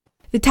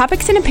The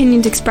topics and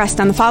opinions expressed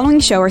on the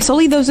following show are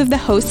solely those of the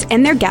hosts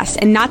and their guests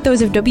and not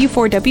those of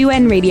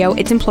W4WN Radio,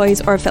 its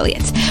employees, or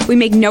affiliates. We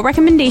make no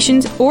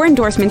recommendations or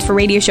endorsements for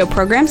radio show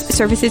programs,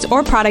 services,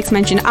 or products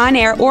mentioned on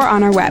air or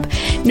on our web.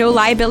 No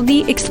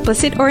liability,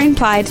 explicit or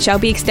implied, shall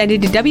be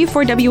extended to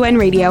W4WN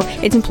Radio,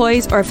 its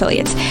employees, or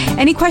affiliates.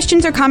 Any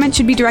questions or comments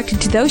should be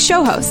directed to those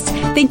show hosts.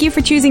 Thank you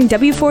for choosing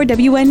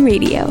W4WN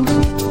Radio.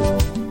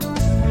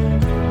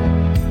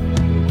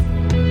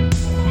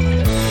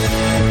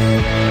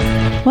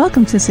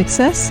 Welcome to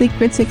Success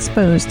Secrets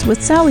Exposed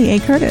with Sally A.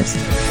 Curtis,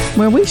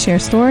 where we share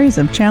stories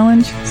of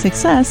challenge,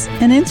 success,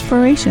 and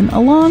inspiration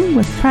along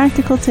with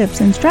practical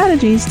tips and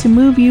strategies to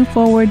move you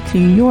forward to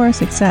your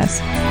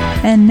success.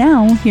 And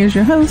now, here's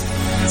your host,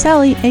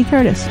 Sally A.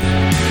 Curtis.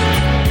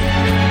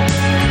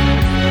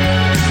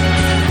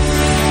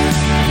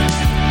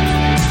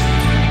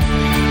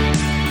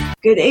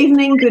 Good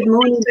evening, good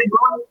morning,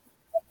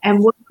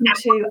 and welcome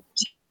to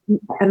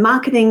a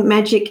Marketing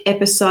Magic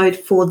episode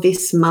for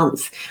this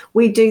month.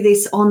 We do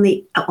this on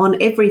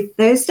every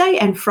Thursday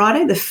and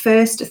Friday, the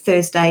first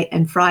Thursday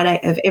and Friday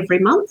of every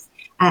month,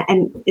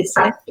 and it's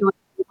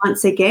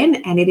once again,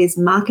 and it is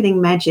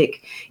Marketing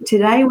Magic.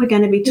 Today we're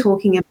going to be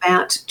talking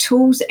about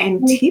tools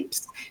and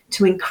tips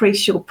to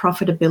increase your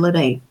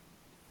profitability.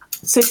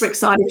 Super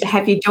excited to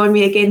have you join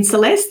me again,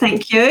 Celeste.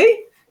 Thank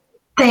you.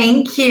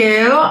 Thank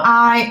you.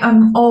 I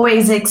am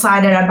always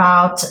excited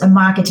about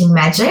Marketing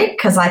Magic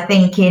because I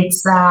think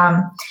it's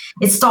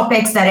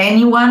topics that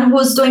anyone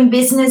who's doing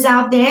business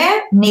out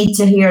there need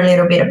to hear a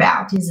little bit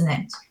about, isn't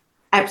it?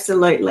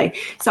 Absolutely.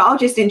 So I'll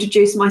just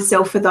introduce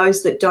myself for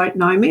those that don't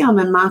know me. I'm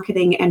a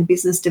marketing and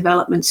business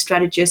development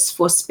strategist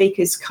for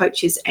speakers,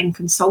 coaches, and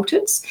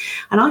consultants.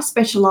 And I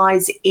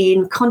specialise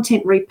in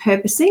content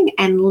repurposing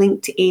and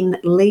LinkedIn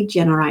lead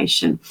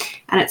generation.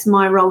 And it's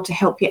my role to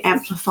help you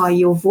amplify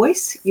your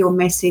voice, your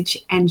message,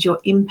 and your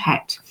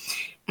impact.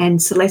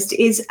 And Celeste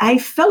is a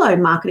fellow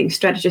marketing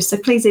strategist. So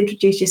please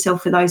introduce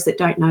yourself for those that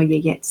don't know you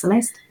yet,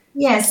 Celeste.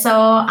 Yeah, so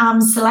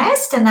I'm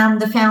Celeste and I'm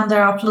the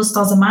founder of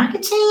Lustosa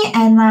Marketing,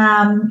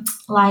 and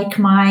like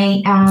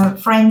my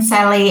friend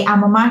Sally,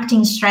 I'm a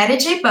marketing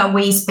strategy, but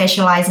we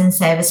specialize in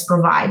service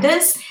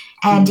providers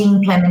and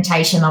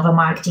implementation of a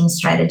marketing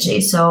strategy.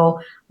 So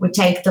we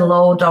take the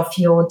load of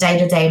your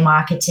day-to-day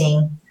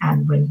marketing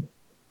and we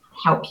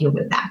help you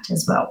with that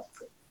as well.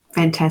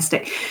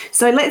 Fantastic.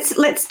 So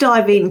let's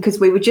dive in, because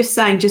we were just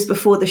saying just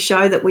before the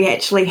show that we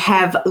actually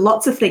have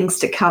lots of things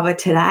to cover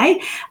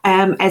today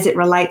as it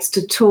relates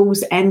to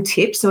tools and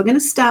tips. So we're going to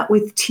start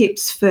with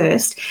tips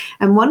first.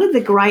 And one of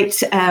the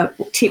great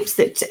tips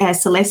that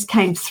Celeste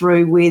came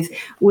through with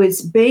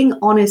was being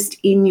honest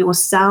in your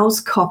sales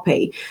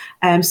copy.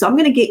 So I'm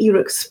going to get you to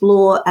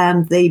explore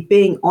the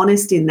being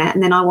honest in that.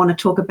 And then I want to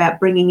talk about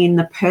bringing in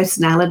the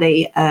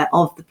personality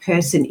of the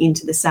person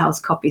into the sales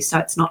copy so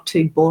it's not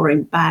too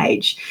boring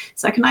beige.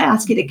 So can I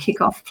ask you to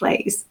kick off,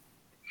 please?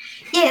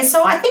 Yeah,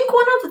 so I think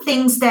one of the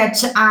things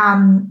that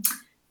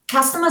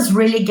customers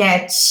really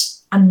get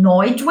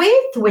annoyed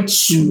with,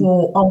 which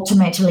will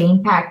ultimately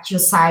impact your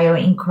sale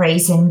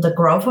increase and the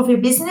growth of your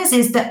business,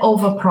 is the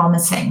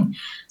over-promising.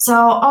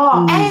 So,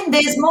 and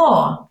there's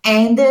more,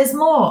 and there's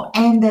more,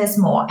 and there's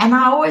more. And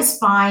I always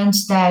find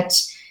that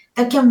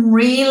can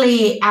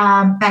really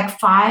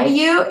backfire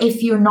you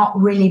if you're not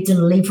really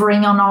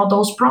delivering on all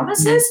those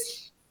promises.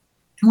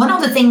 One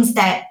of the things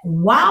that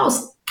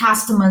wows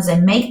customers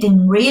and make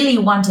them really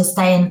want to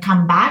stay and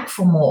come back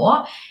for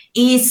more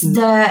is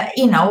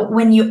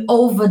when you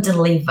over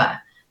deliver.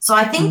 So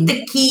I think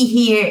the key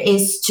here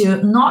is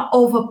to not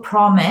over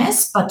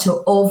promise, but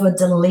to over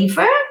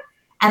deliver.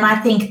 And I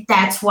think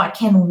that's what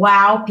can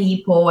wow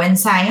people and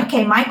saying,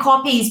 okay, my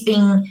copy is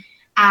being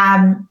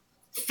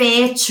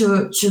fair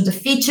to the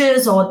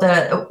features or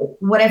the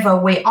whatever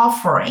we're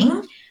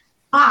offering,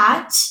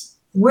 but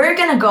we're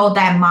going to go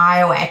that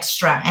mile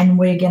extra and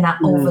we're going to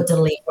over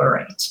deliver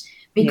it.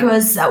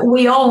 Because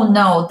we all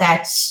know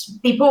that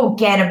people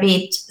get a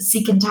bit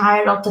sick and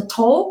tired of the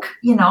talk,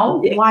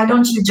 why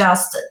don't you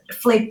just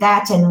flip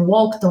that and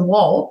walk the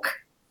walk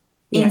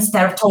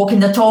instead of talking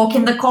the talk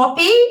in the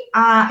copy?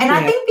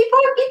 I think people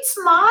are a bit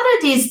smarter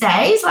these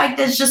days. Like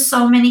there's just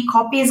so many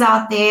copies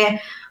out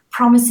there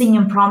promising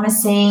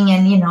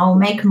and,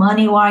 make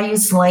money while you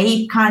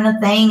sleep kind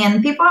of thing.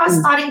 And people are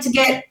starting to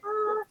get,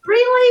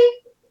 really?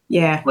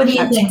 Yeah. What do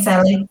you think,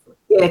 Sally?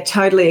 Yeah,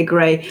 totally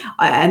agree.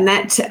 And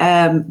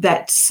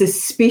that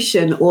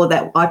suspicion, or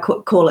that I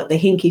call it the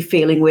hinky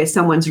feeling, where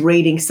someone's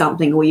reading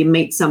something, or you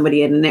meet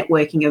somebody at a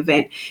networking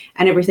event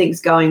and everything's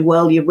going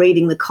well, you're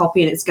reading the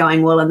copy and it's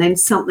going well, and then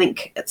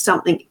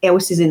something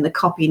else is in the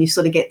copy and you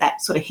sort of get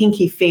that sort of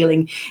hinky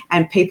feeling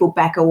and people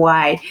back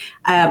away.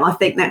 I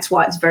think that's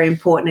why it's very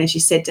important, as you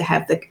said, to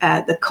have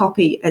the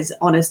copy as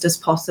honest as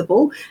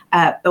possible,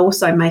 but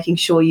also making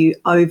sure you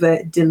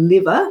over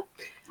deliver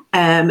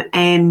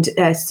and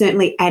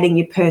certainly adding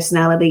your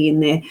personality in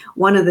there.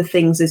 One of the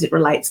things as it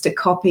relates to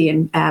copy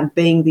and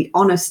being the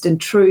honest and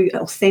true,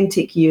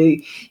 authentic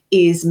you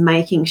is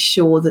making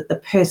sure that the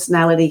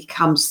personality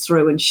comes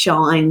through and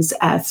shines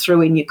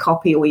through in your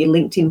copy or your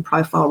LinkedIn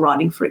profile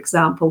writing, for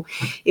example.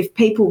 If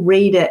people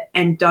read it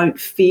and don't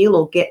feel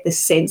or get the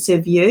sense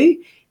of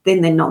you,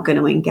 then they're not going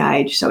to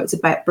engage. So it's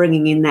about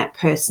bringing in that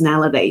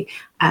personality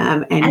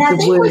and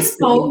the words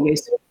that you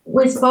use.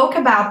 We spoke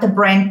about the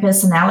brand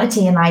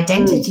personality and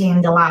identity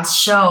in the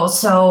last show.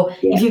 So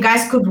if you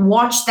guys could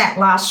watch that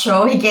last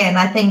show again,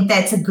 I think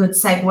that's a good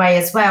segue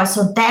as well.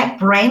 So that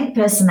brand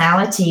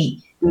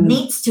personality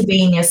needs to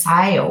be in your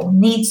sale,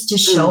 needs to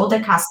show the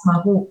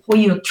customer who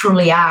you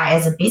truly are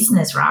as a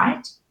business,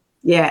 right?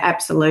 Yeah,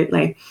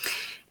 absolutely.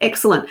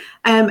 Excellent.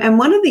 And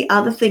one of the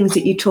other things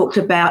that you talked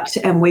about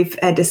and we've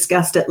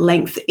discussed at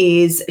length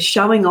is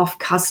showing off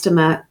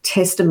customer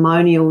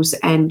testimonials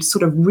and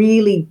sort of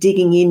really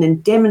digging in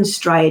and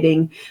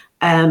demonstrating,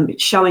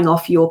 showing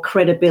off your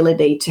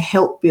credibility to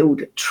help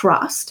build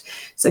trust.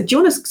 So do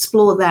you want to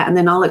explore that? And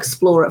then I'll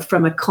explore it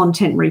from a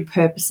content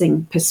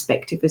repurposing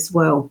perspective as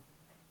well.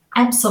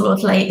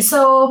 Absolutely.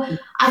 So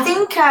I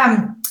think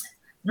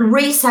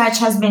research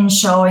has been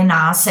showing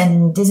us,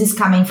 and this is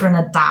coming from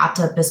a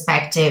data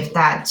perspective,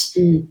 that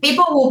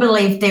people will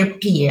believe their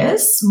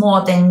peers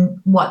more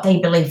than what they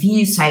believe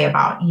you say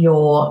about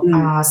your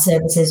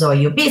services or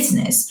your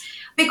business.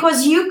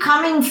 Because you're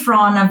coming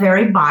from a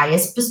very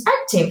biased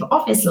perspective.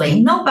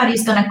 Obviously,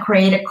 nobody's going to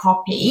create a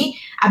copy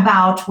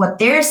about what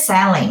they're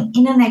selling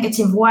in a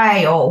negative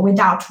way or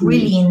without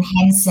really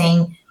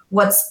enhancing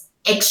what's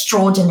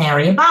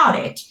extraordinary about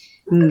it.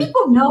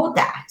 People know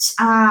that.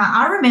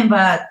 I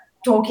remember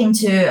talking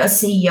to a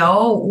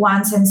CEO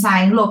once and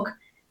saying, look,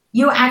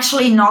 you're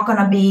actually not going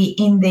to be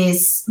in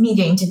this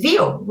media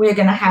interview. We're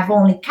going to have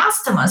only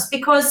customers,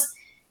 because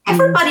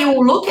everybody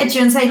will look at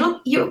you and say,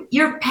 look,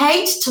 you're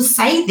paid to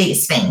say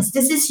these things.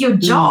 This is your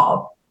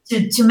job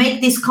to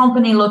make this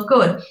company look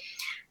good.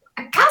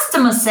 A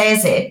customer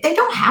says it. They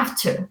don't have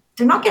to.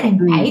 They're not getting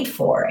paid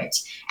for it.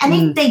 And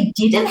if they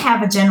didn't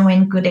have a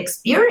genuine good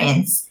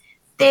experience,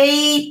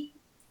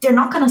 they're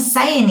not going to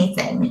say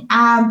anything.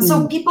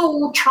 So people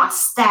will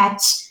trust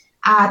that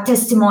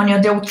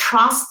testimonial. They'll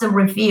trust the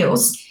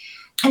reviews.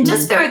 And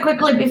just very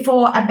quickly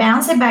before I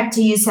bounce it back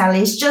to you, Sally,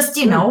 it's just,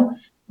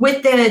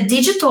 with the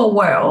digital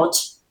world,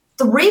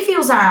 the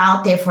reviews are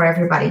out there for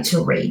everybody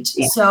to read.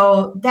 Yeah.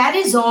 So that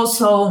is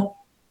also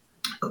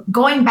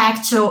going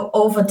back to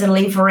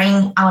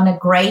over-delivering on a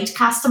great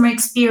customer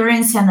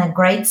experience and a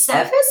great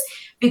service.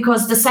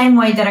 Because the same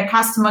way that a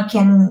customer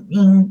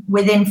can,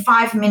 within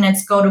 5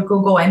 minutes, go to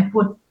Google and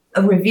put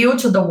a review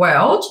to the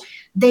world,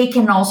 they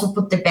can also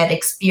put the bad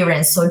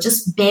experience. So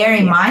just bear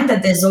in mind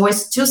that there's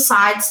always two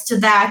sides to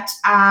that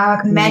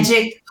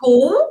magic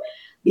tool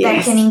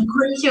that can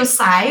increase your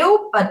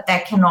sale, but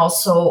that can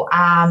also,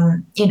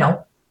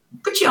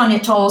 put you on your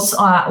toes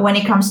when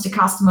it comes to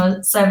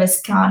customer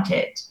service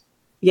content.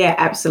 Yeah,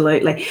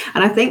 absolutely.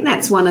 And I think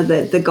that's one of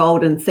the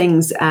golden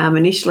things.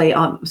 Initially,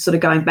 I'm sort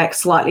of going back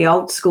slightly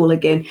old school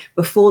again.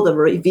 Before the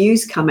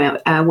reviews come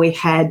out, we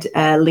had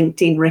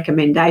LinkedIn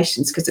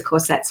recommendations, because, of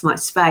course, that's my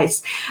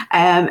space.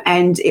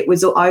 And it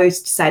was, I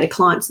used to say to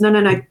clients, no,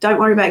 don't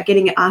worry about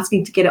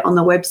asking to get it on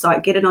the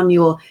website. Get it on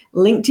your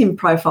LinkedIn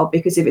profile,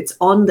 because if it's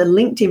on the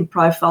LinkedIn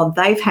profile,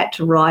 they've had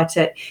to write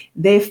it,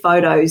 their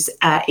photos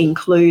are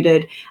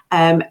included,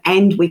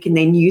 and we can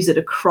then use it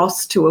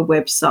across to a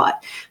website.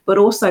 But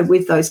also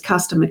with those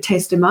customer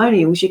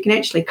testimonials, you can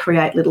actually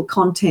create little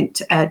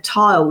content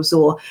tiles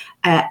or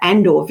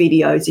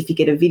videos if you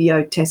get a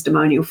video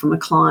testimonial from a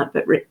client.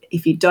 But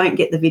if you don't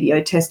get the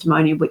video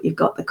testimonial but you've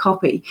got the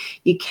copy,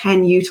 you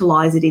can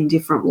utilize it in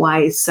different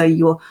ways. So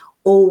you're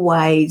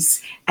always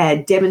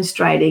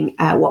demonstrating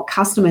what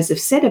customers have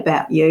said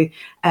about you,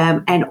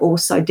 and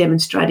also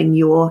demonstrating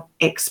your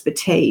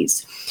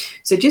expertise.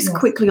 So just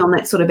quickly on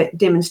that sort of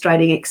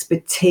demonstrating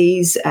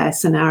expertise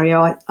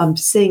scenario, I'm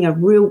seeing a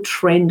real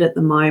trend at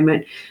the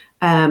moment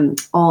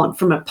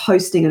from a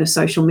posting and a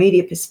social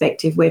media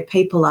perspective, where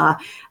people are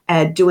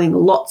doing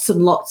lots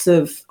and lots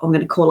of, I'm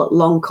going to call it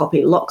long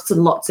copy, lots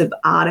and lots of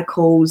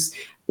articles,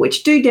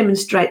 which do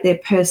demonstrate their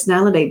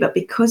personality, but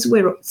because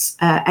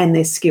and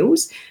their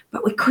skills,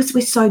 but because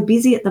we're so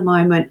busy at the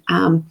moment,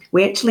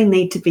 we actually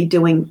need to be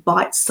doing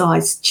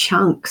bite-sized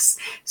chunks,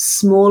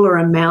 smaller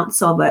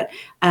amounts of it.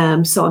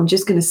 So I'm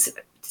just going to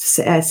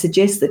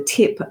suggest the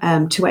tip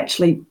to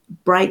actually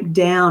break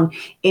down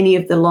any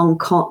of the long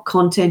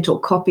content or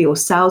copy or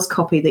sales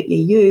copy that you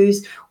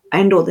use,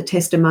 and or the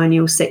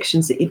testimonial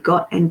sections that you've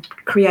got, and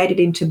create it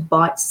into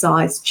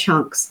bite-sized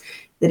chunks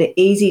that are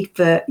easy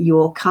for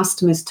your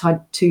customers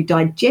to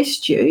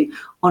digest you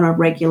on a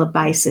regular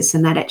basis.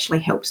 And that actually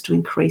helps to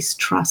increase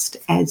trust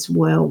as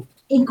well.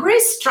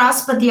 Increase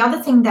trust, but the other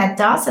thing that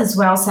does as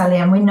well, Sally,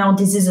 and we know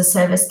this is a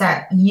service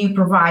that you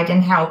provide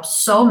and help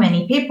so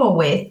many people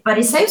with, but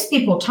it saves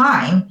people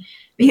time,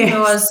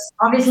 because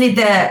obviously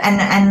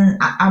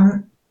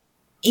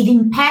it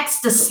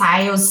impacts the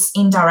sales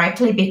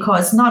indirectly,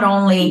 because not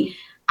only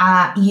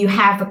you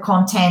have a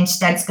content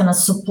that's going to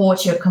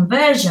support your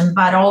conversion,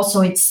 but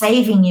also it's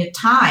saving you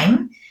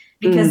time,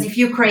 because if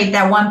you create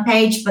that one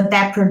page, but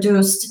that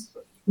produced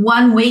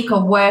 1 week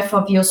of worth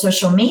of your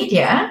social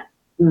media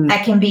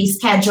that can be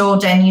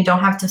scheduled and you don't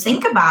have to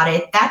think about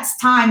it, that's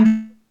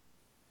time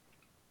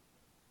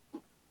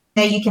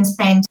that you can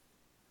spend.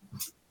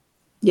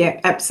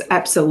 Yeah,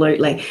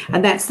 absolutely.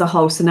 And that's the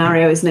whole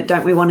scenario, isn't it?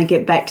 Don't we want to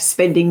get back to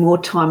spending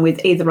more time with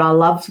either our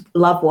loved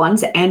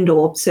ones and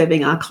or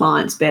serving our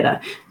clients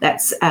better?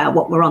 That's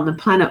what we're on the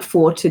planet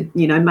for, to,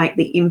 make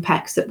the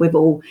impacts that we've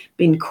all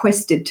been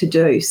quested to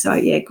do. So,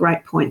 yeah,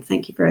 great point.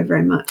 Thank you very,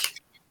 very much.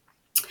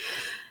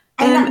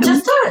 And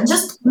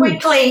just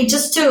quickly,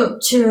 just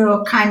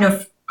to kind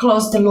of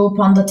close the loop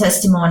on the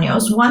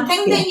testimonials, one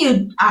thing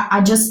that I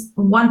just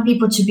want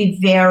people to be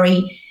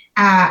very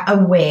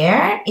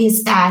aware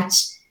is that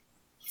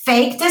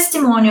fake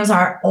testimonials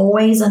are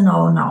always a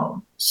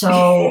no-no.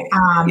 So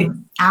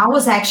I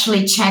was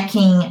actually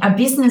checking a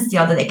business the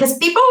other day, because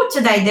people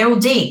today, they'll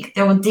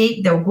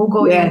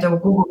Google you, they'll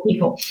Google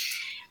people.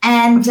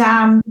 And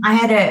I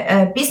had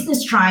a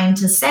business trying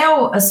to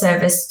sell a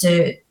service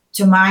to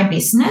my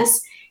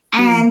business,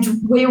 and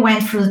we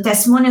went through the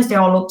testimonials. They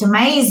all looked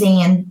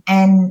amazing,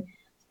 and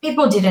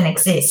people didn't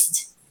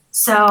exist.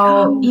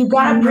 So you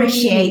got to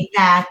appreciate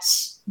that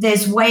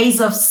there's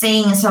ways of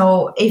seeing.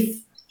 So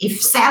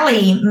if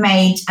Sally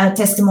made a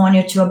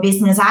testimonial to a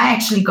business, I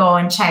actually go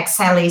and check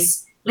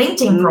Sally's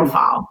LinkedIn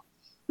profile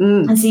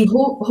and see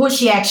who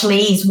she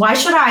actually is. Why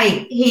should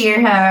I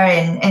hear her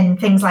and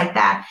things like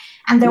that?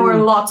 And there were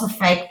lots of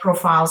fake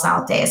profiles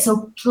out there.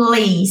 So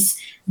please,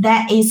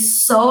 that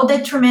is so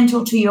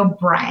detrimental to your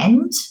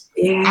brand,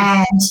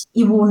 and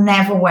it will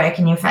never work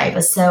in your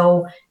favor.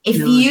 So if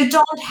you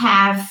don't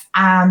have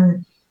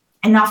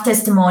enough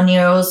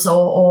testimonials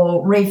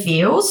or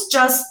reviews,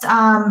 just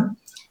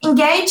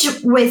engage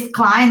with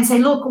clients. Say,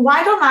 look,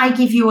 why don't I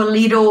give you a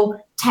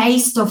little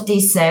taste of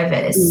this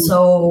service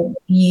so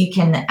you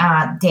can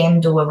then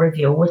do a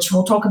review, which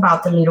we'll talk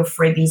about the little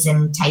freebies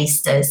and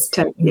tasters.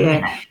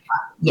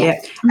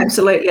 Yeah,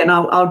 absolutely. And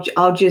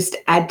I'll just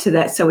add to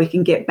that so we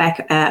can get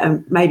back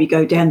and maybe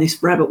go down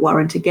this rabbit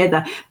warren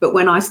together. But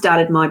when I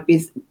started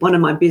one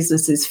of my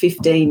businesses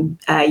 15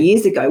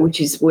 years ago,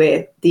 which is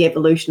where the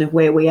evolution of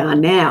where we are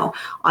now,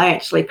 I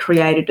actually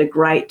created a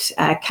great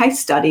case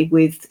study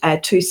with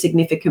two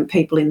significant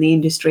people in the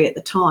industry at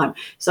the time.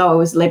 So I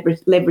was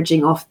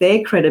leveraging off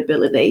their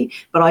credibility,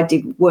 but I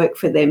did work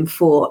for them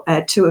for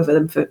two of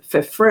them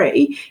for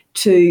free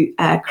to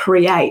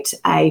create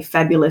a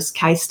fabulous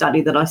case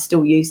study that I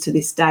still use to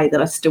this day,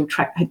 that I still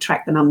track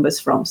the numbers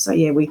from. So,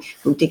 yeah,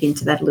 we'll dig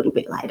into that a little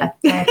bit later,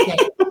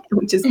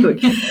 which is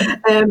good.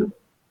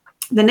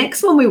 The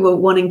next one we were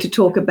wanting to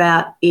talk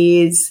about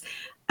is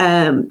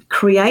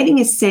creating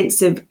a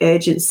sense of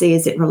urgency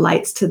as it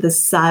relates to the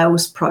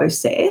sales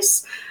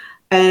process,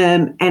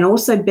 and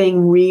also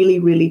being really,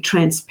 really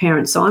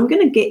transparent. So I'm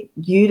going to get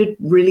you to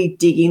really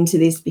dig into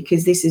this,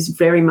 because this is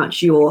very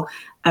much your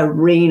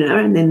arena,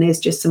 and then there's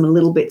just some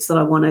little bits that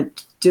I want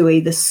to do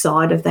either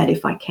side of that,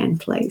 if I can,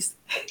 please.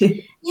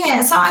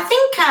 Yeah, so I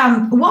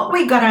think what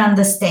we got to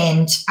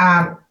understand,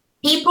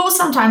 people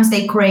sometimes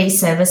they create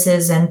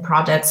services and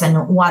products,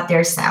 and what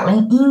they're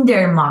selling in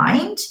their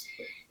mind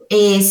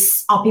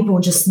is, people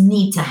just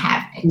need to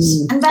have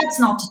it. And that's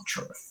not the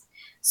truth.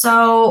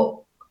 So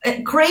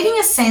creating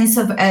a sense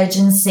of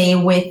urgency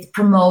with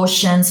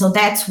promotion. So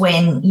that's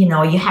when, you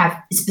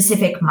have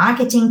specific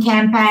marketing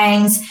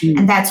campaigns,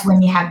 and that's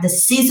when you have the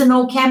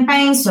seasonal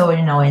campaigns. So,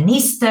 an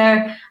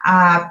Easter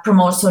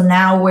promotion. So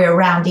now we're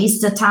around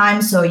Easter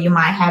time. So you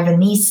might have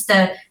an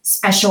Easter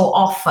special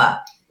offer,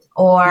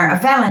 or a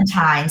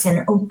Valentine's.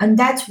 And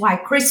that's why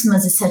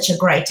Christmas is such a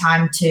great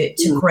time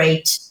to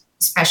create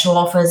special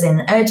offers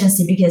and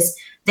urgency, because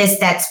there's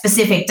that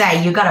specific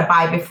day you got to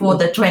buy before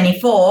the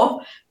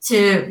 24th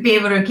to be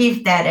able to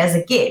give that as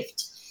a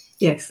gift.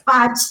 Yes.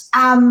 But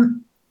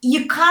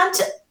you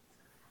can't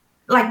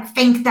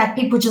think that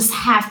people just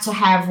have to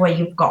have what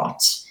you've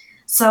got.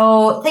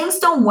 So things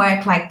don't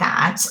work like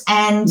that.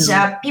 And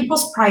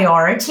people's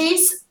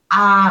priorities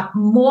are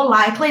more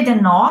likely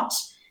than not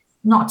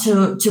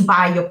to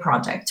buy your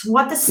product.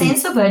 What the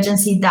sense of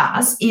urgency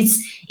does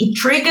is it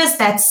triggers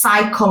that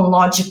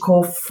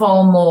psychological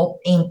FOMO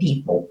in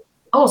people.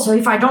 Oh, so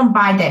if I don't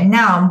buy that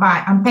now,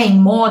 I'm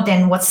paying more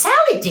than what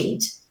Sally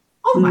did.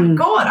 Oh my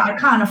God, I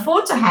can't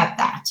afford to have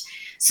that.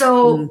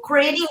 So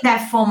creating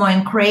that FOMO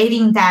and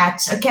creating that,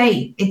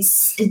 okay,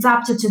 it's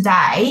up to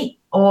today,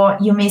 or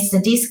you missed the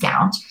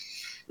discount.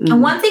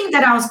 And one thing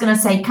that I was going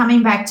to say,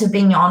 coming back to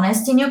being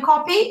honest in your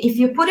copy, if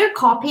you put a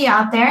copy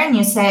out there and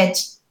you said,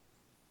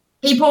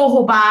 people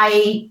who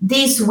buy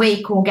this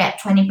week will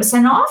get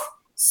 20% off,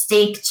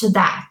 stick to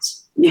that.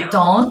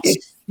 Don't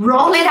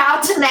roll it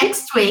out to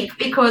next week,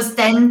 because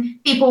then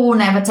people will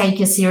never take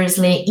you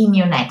seriously in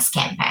your next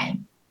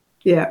campaign.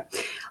 Yeah,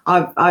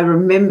 I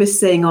remember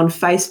seeing on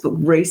Facebook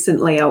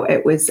recently,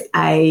 it was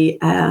I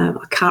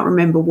can't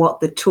remember what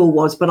the tool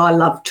was, but I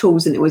love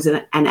tools, and it was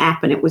an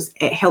app, and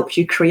it helps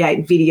you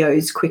create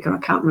videos quicker. I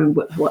can't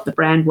remember what the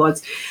brand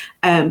was,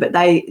 but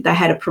they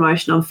had a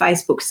promotion on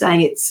Facebook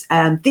saying it's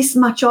this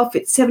much off,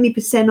 it's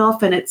 70%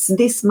 off, and it's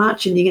this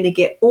much, and you're going to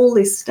get all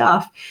this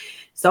stuff.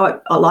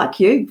 So I, like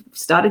you,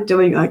 started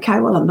doing,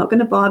 okay, well, I'm not going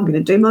to buy, I'm going to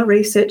do my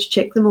research,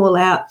 check them all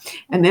out.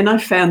 And then I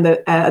found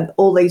that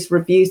all these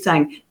reviews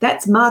saying,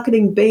 that's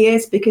marketing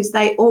BS, because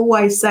they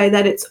always say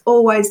that it's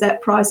always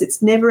that price.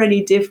 It's never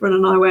any different.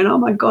 And I went, oh,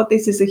 my God,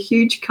 this is a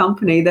huge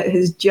company that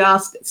has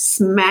just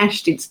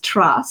smashed its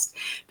trust,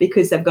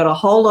 because they've got a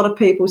whole lot of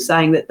people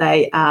saying that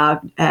they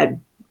are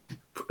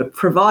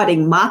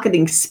providing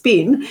marketing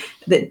spin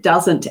that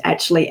doesn't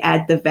actually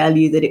add the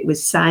value that it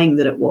was saying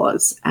that it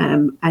was.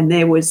 And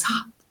there was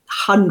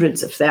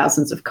hundreds of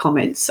thousands of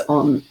comments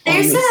on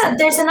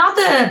there's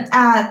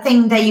another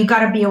thing that you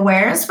got to be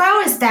aware as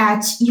well, is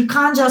that you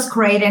can't just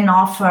create an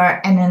offer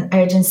and an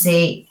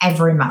urgency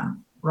every month,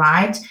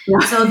 right? Yeah.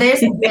 So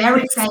there's a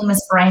very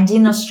famous brand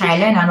in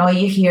Australia, and I know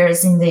you hear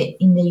is in the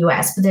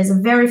US, but there's a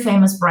very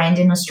famous brand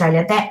in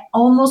Australia that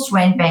almost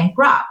went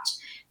bankrupt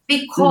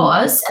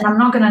because, and I'm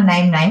not going to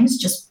name names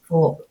just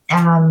for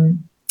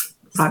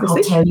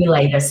I'll tell you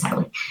later,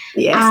 Sally.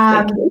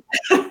 Yes.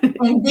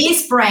 And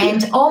this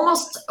brand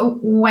almost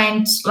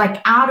went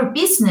like out of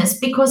business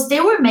because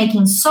they were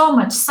making so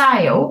much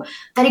sale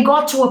that it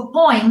got to a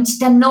point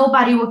that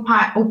nobody would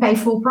pay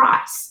full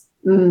price.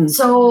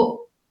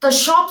 So the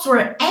shops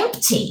were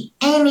empty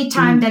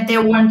anytime that they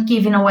weren't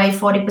giving away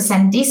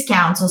 40%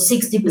 discounts or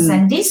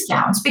 60%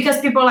 discounts,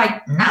 because people are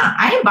like, nah,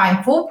 I ain't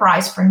buying full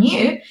price from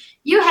you.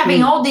 You're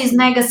having all these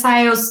mega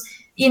sales,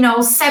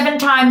 7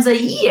 times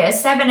a year,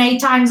 7-8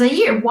 times a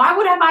year. Why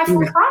would I buy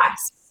full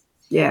price?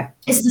 Yeah.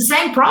 It's the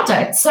same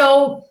product.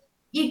 So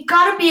you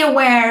got to be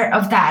aware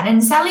of that.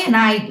 And Sally and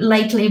I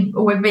lately,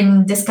 we've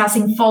been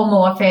discussing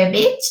FOMO a fair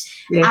bit.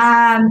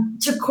 Yes.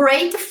 To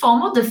create the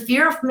FOMO, the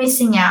fear of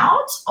missing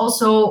out,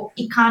 also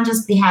it can't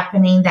just be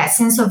happening. That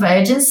sense of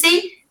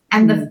urgency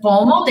and the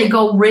FOMO, they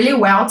go really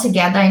well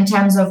together in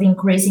terms of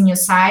increasing your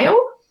sale.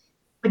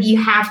 But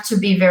you have to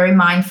be very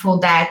mindful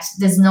that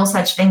there's no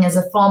such thing as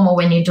a FOMO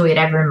when you do it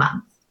every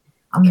month.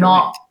 I'm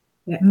not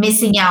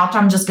missing out.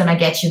 I'm just going to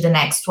get you the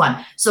next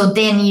one. So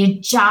then you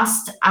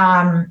just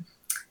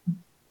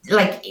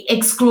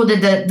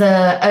excluded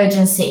the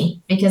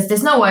urgency, because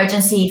there's no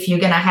urgency if you're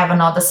going to have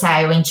another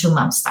sale in 2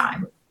 months'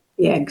 time.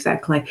 Yeah,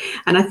 exactly.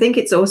 And I think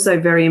it's also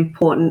very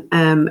important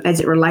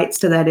as it relates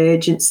to that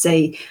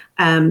urgency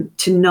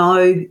to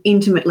know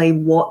intimately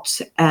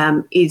what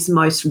is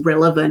most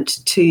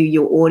relevant to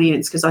your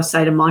audience. Because I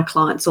say to my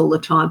clients all the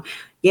time,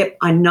 yep,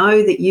 I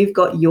know that you've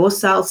got your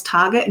sales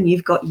target and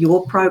you've got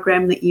your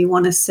program that you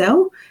want to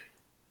sell,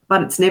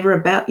 but it's never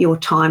about your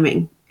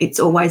timing. It's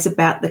always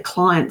about the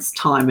client's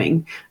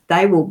timing.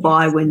 They will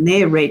buy when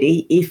they're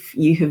ready if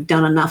you have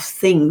done enough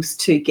things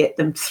to get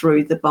them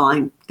through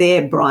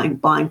their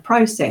buying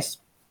process.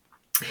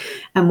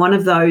 And one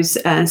of those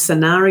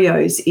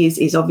scenarios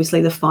is obviously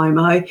the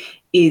FOMO,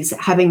 is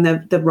having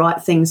the right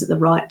things at the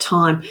right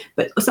time.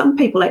 But some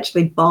people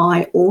actually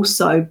buy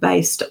also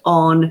based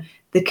on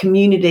the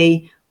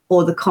community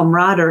or the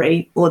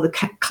camaraderie or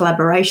the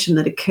collaboration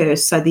that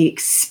occurs, so the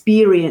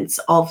experience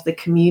of the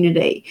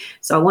community.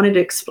 So I wanted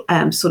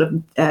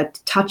to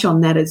touch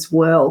on that as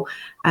well,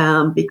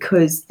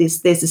 because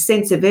there's a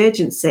sense of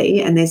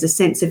urgency and there's a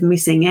sense of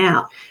missing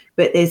out,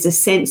 but there's a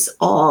sense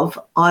of,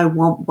 I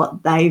want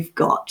what they've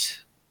got.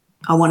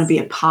 I want to be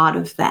a part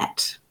of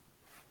that.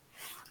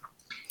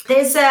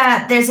 There's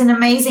an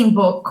amazing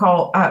book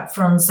called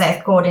from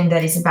Seth Godin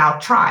that is about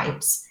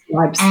tribes.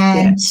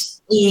 And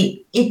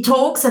it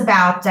talks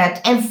about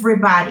that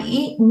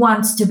everybody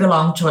wants to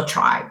belong to a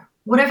tribe,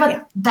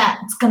 whatever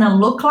that's going to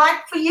look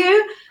like for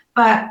you.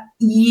 But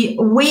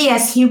we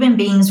as human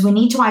beings, we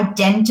need to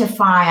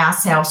identify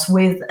ourselves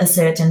with a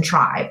certain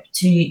tribe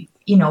to,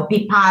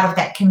 be part of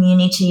that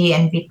community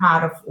and be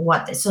part of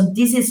what. So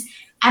this is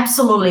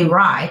absolutely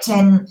right.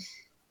 And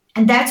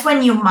that's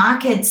when you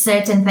market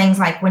certain things,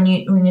 like when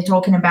you're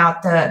talking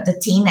about the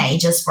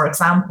teenagers, for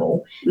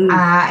example,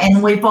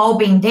 and we've all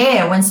been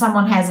there. When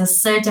someone has a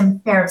certain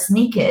pair of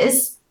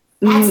sneakers,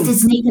 that's the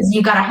sneakers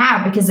you got to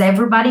have because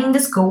everybody in the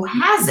school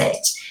has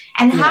it.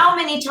 And how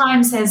many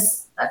times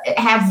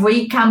have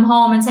we come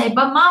home and say,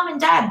 but mom and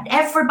dad,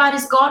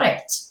 everybody's got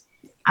it.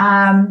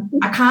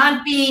 I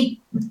can't be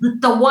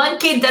the one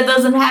kid that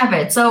doesn't have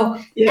it. So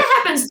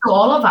that happens to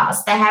all of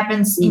us. That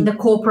happens in the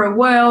corporate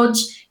world.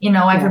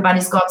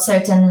 Everybody's got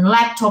certain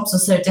laptops or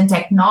certain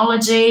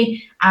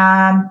technology.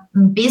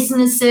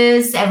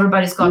 Businesses,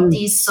 everybody's got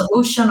this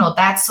solution or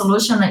that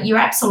solution. You're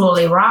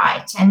absolutely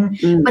right.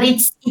 But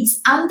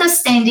it's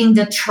understanding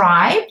the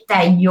tribe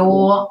that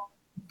your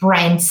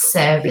brand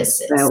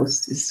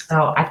services.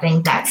 So I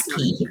think that's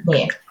key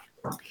there.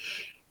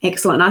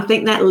 Excellent. I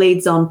think that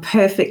leads on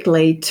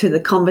perfectly to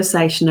the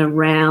conversation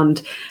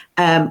around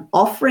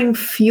offering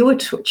fewer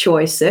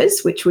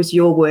choices, which was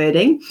your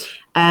wording,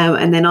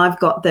 And then I've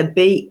got the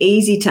be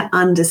easy to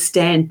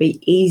understand, be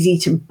easy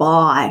to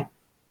buy.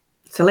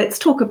 So let's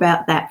talk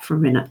about that for a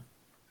minute.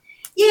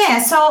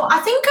 Yeah, so I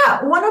think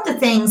one of the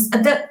things,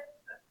 the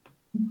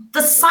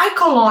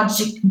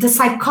psychology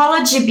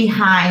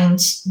behind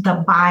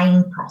the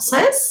buying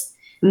process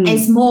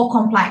is more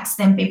complex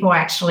than people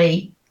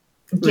actually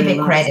give it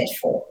credit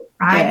for,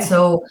 right? Yeah.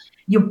 So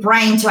your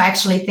brain to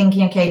actually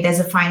thinking, okay, there's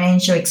a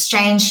financial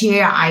exchange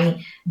here.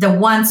 The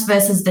wants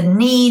versus the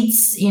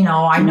needs. You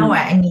know, I know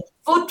I need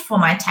food for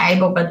my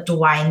table, but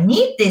do I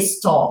need this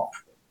top?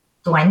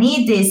 Do I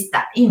need this?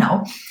 That, you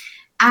know,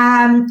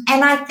 and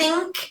I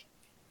think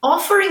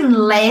offering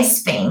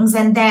less things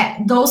and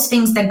those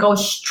things that go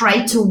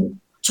straight to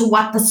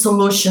what the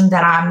solution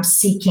that I'm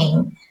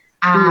seeking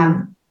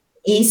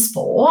is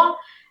for,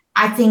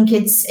 I think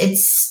it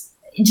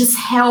just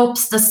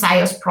helps the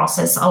sales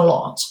process a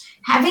lot.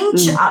 Having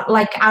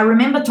I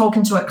remember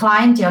talking to a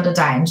client the other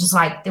day and just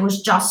like there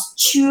was just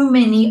too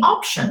many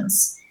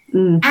options.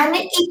 And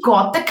it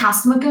got the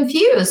customer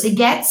confused. It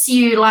gets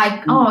you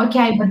like, oh,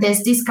 okay, but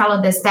there's this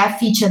color, there's that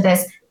feature,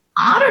 there's,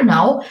 I don't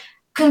know.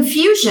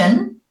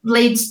 Confusion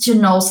leads to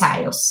no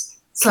sales.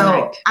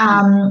 So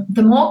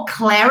the more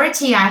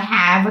clarity I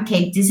have,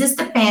 okay, this is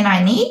the pen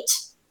I need.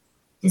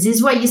 This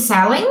is what you're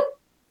selling.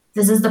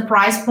 This is the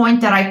price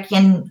point that I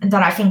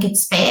think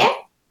it's fair.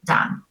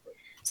 Done.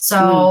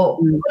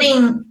 So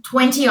putting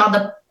 20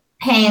 other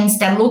pens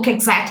that look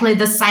exactly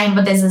the same,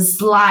 but there's a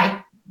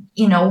slight,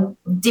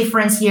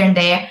 difference here and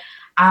there.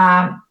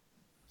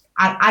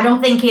 I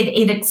don't think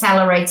it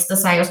accelerates the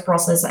sales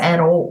process at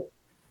all.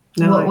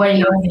 No. What are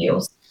your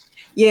views?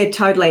 Yeah,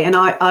 totally. And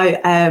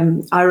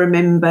I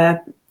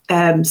remember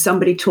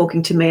somebody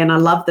talking to me, and I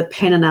love the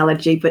pen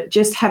analogy, but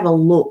just have a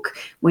look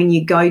when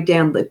you go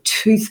down the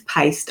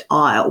toothpaste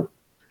aisle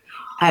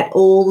at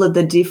all of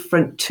the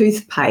different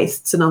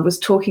toothpastes. And I was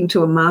talking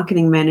to a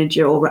marketing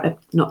manager,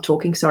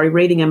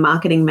 reading a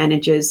marketing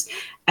manager's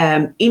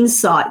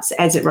insights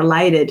as it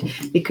related,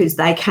 because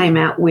they came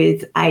out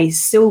with a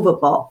silver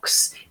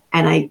box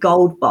and a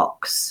gold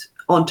box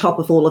on top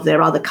of all of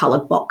their other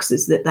coloured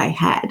boxes that they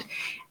had.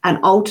 And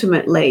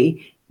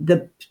ultimately,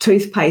 the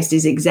toothpaste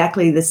is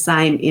exactly the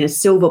same in a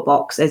silver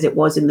box as it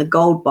was in the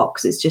gold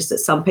box. It's just that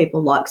some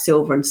people like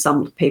silver and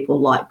some people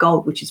like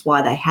gold, which is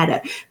why they had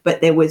it.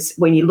 But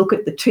when you look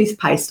at the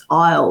toothpaste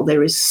aisle,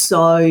 there is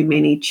so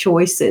many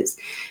choices.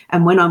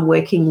 And when I'm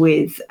working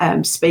with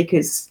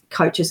speakers,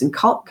 coaches and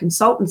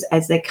consultants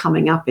as they're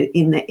coming up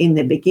in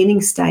the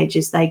beginning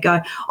stages, they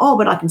go, oh,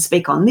 but I can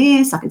speak on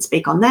this, I can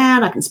speak on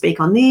that, I can speak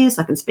on this,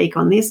 I can speak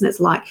on this. And it's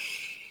like,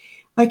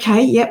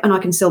 okay, yep, and I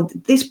can sell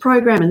this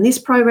program and this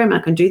program, and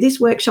I can do this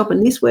workshop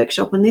and this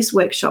workshop and this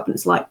workshop. And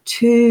it's like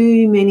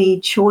too many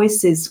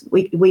choices.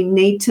 We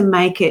need to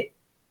make it,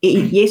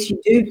 yes,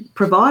 you do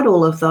provide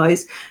all of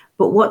those,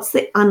 but what's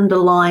the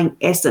underlying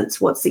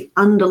essence? What's the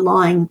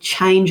underlying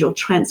change or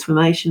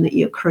transformation that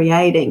you're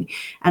creating?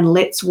 And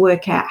let's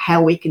work out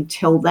how we can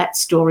tell that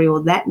story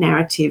or that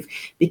narrative,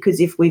 because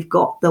if we've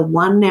got the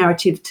one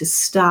narrative to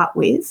start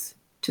with,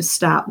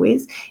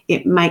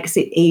 it makes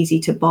it easy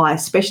to buy,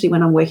 especially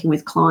when I'm working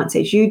with clients,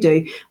 as you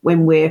do,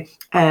 when we're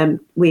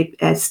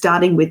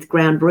starting with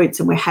ground roots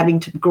and we're having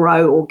to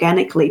grow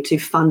organically to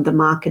fund the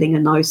marketing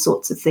and those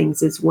sorts of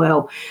things as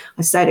well.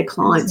 I say to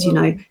clients,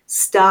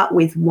 start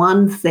with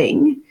one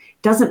thing.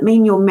 Doesn't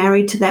mean you're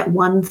married to that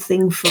one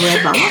thing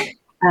forever.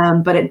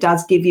 But it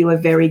does give you a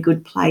very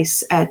good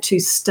place to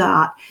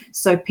start,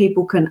 so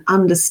people can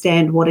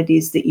understand what it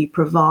is that you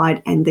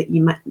provide, and that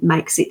you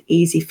makes it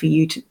easy for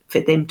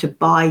them to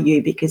buy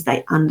you because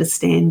they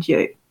understand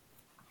you.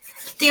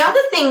 The other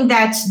thing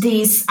that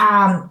this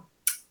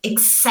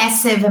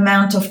excessive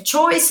amount of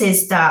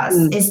choices does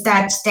is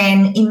that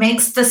then it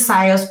makes the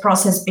sales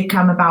process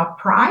become about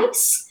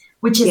price,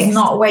 which is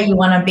not where you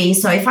want to be.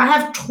 So if I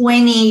have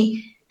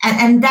 20.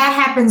 And that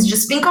happens,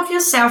 just think of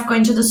yourself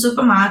going to the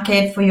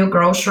supermarket for your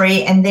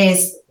grocery and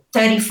there's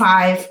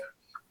 35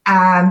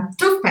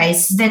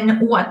 toothpaste. Then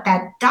what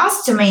that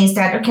does to me is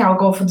that, okay, I'll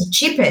go for the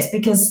cheapest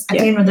because at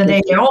the end of the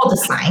day, they're all the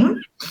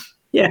same.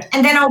 Yeah.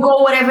 And then I'll go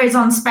whatever is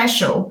on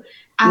special.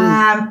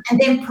 And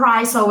then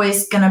price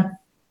always going to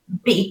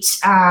beat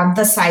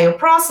the sale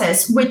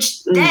process,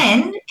 which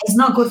then is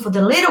not good for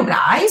the little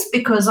guys,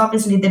 because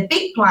obviously the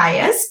big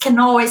players can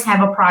always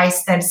have a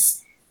price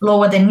that's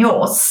lower than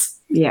yours.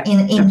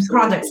 In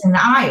products in the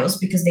aisles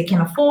because they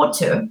can afford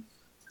to.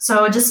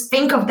 So just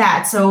think of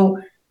that. So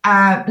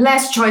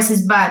less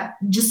choices, but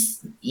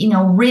just,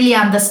 really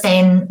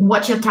understand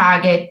what your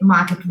target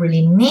market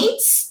really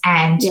needs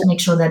and make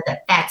sure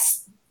that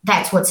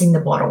that's what's in the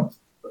bottle.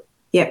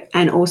 Yep,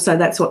 and also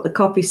that's what the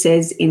copy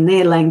says in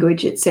their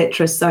language,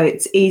 etc. So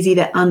it's easy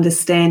to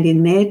understand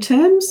in their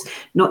terms,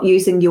 not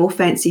using your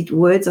fancy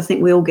words. I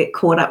think we all get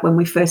caught up when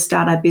we first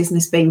start our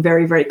business being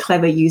very, very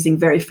clever, using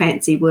very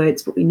fancy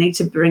words, but we need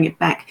to bring it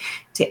back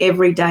to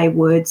everyday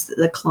words that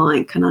the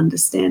client can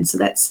understand. So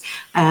that's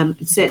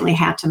certainly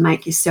how to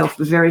make yourself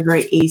very,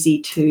 very easy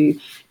to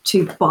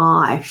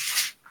buy.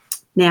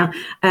 Now,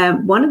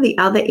 one of the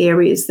other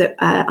areas that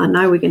I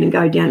know we're going to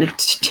go down a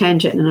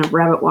tangent and a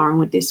rabbit warren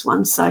with this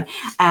one, so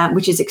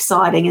which is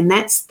exciting, and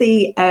that's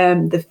the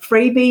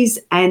freebies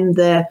and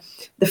the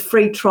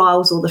free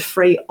trials or the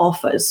free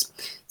offers.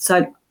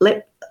 So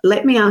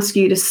let me ask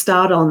you to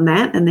start on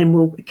that, and then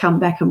we'll come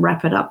back and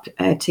wrap it up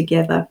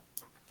together.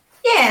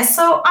 Yeah,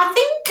 so I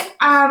think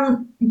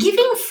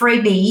giving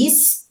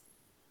freebies,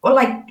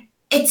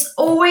 it's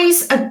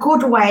always a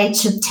good way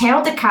to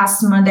tell the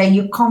customer that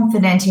you're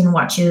confident in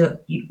what you're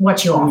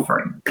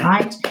offering,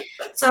 right?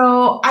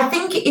 So I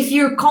think if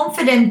you're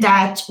confident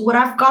that what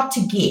I've got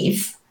to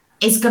give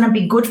is going to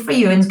be good for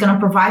you and is going to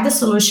provide the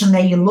solution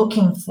that you're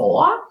looking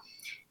for,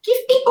 give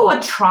people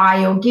a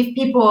trial, give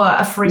people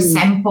a free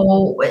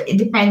sample. It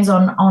depends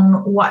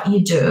on what you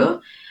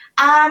do.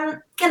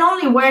 Can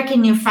only work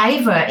in your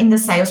favor in the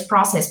sales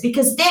process,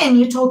 because then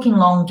you're talking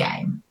long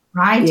game,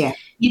 right? Yeah.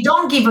 You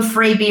don't give a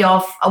freebie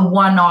of a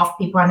one-off.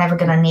 People are never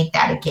going to need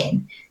that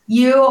again.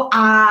 You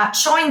are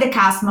showing the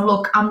customer,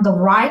 look, I'm the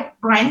right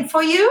brand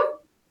for you,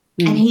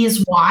 and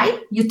here's why.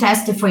 You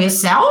test it for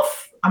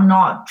yourself. I'm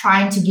not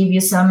trying to give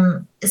you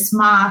some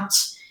smart,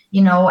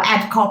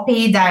 ad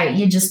copy that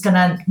you're just going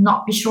to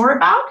not be sure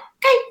about.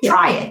 Okay,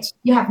 try it.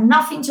 You have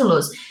nothing to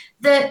lose.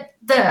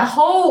 The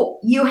whole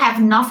you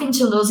have nothing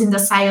to lose in the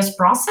sales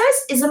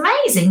process is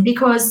amazing,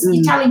 because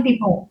you're telling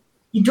people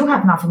you do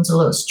have nothing to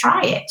lose.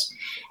 Try it.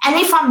 And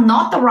if I'm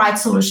not the right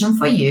solution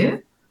for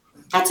you,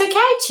 that's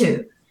okay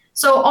too.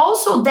 So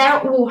also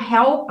that will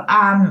help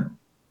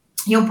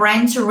your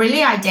brand to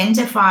really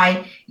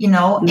identify,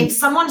 if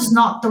someone's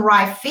not the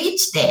right fit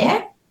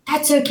there,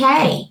 that's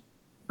okay.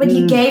 But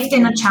you gave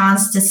them a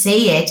chance to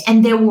see it,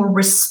 and they will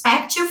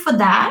respect you for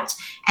that.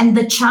 And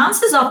the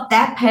chances of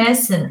that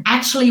person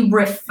actually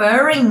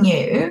referring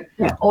you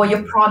or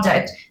your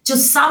product to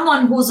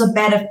someone who's a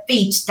better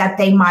fit that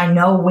they might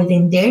know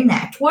within their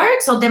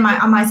network. So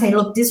I might say,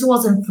 look, this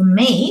wasn't for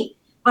me,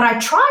 but I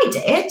tried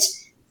it.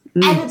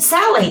 And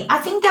Sally, I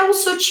think that will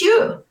suit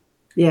you.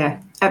 Yeah,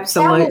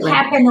 absolutely. That will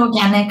happen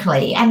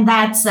organically. And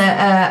that's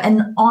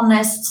an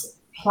honest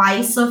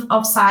place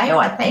of sale,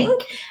 I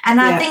think.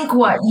 And I think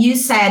what you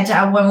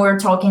said when we were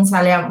talking,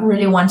 Sally, I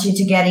really want you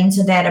to get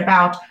into that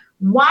about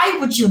why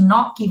would you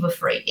not give a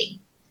freebie?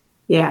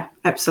 Yeah,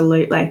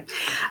 absolutely.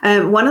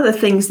 One of the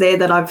things there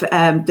that I've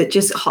that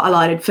just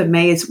highlighted for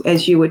me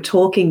as you were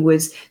talking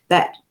was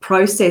that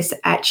process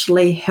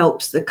actually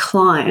helps the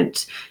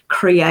client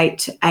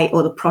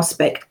or the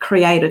prospect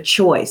create a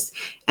choice.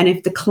 And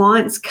if the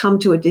clients come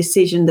to a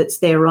decision that's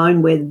their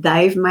own, where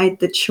they've made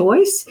the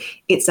choice,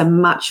 it's a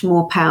much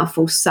more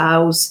powerful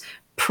sales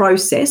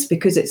process,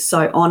 because it's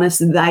so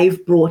honest.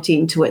 They've brought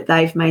into it,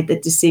 they've made the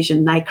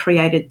decision,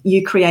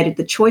 you created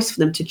the choice for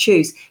them to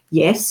choose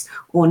yes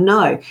or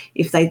no.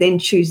 If they then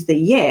choose the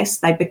yes,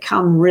 they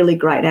become really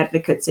great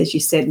advocates, as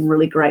you said, and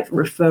really great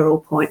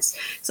referral points.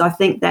 So I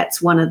think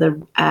that's one of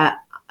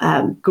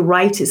the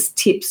greatest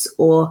tips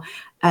or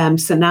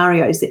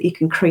scenarios that you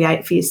can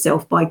create for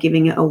yourself by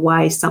giving it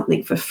away,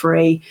 something for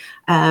free,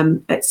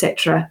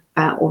 etc.,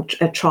 or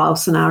a trial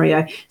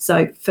scenario.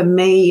 So for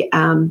me,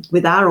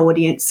 with our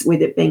audience,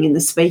 with it being in the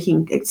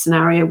speaking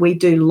scenario, we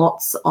do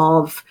lots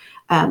of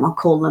I'll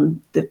call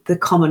them, the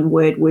common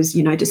word was,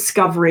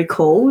 discovery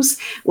calls,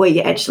 where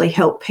you actually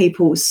help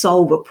people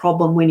solve a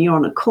problem when you're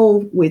on a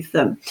call with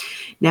them.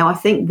 Now, I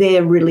think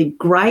they're really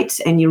great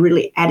and you're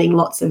really adding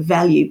lots of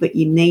value, but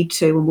you need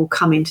to, and we'll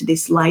come into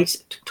this later,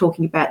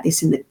 talking about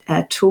this in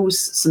the tools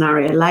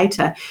scenario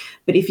later.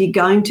 But if you're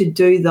going to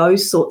do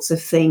those sorts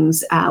of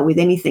things with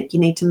anything, you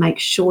need to make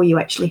sure you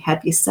actually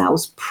have your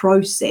sales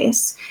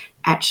process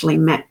actually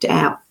mapped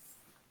out.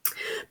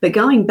 But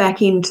going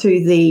back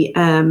into the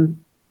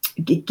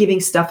giving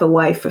stuff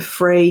away for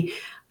free,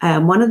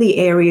 one of the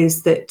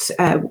areas that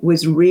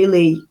was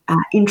really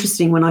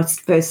interesting when I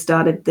first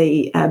started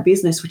the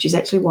business, which is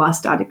actually why I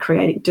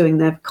started doing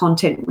the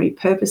content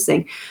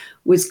repurposing,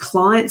 was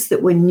clients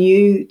that were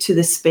new to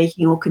the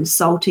speaking or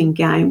consulting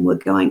game were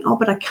going, oh,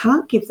 but I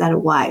can't give that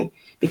away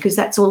because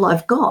that's all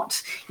I've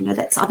got.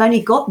 I've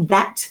only got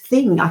that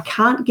thing. I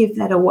can't give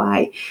that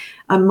away.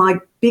 My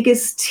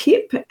biggest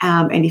tip,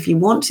 and if you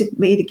want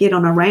me to get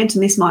on a rant,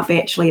 and this might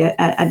be actually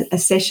a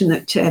session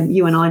that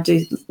you and I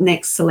do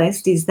next,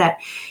 Celeste, is that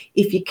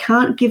if you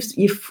can't give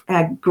your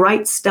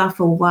great stuff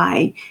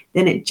away,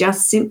 then it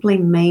just simply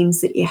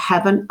means that you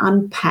haven't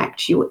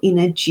unpacked your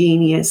inner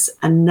genius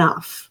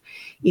enough.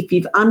 If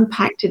you've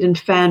unpacked it and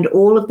found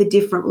all of the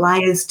different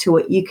layers to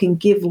it, you can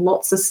give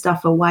lots of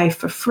stuff away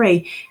for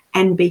free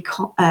and be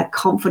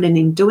confident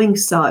in doing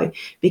so,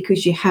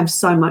 because you have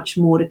so much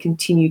more to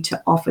continue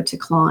to offer to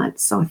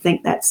clients. So I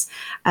think that's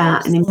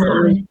an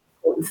important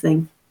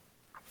thing.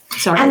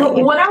 Sorry. And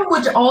what I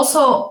would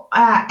also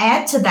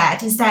add to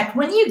that is that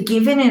when you're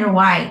giving it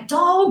away,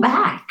 don't hold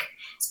back.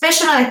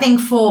 Especially, I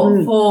think,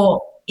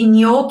 for in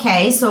your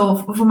case,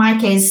 or for my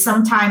case,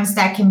 sometimes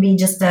that can be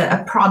just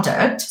a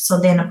product. So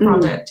then a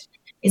product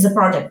is a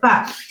product.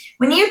 But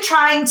when you're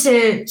trying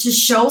to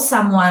show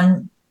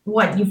someone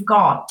what you've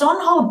got.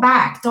 Don't hold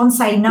back. Don't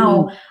say,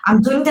 no,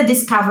 I'm doing the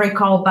discovery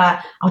call,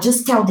 but I'll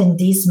just tell them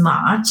this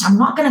much. I'm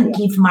not going to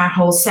give my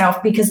whole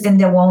self because then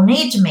they won't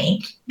need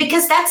me.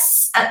 Because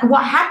that's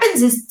what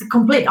happens is the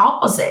complete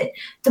opposite.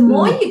 The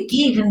more you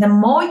give and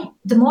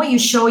the more you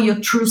show your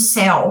true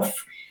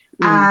self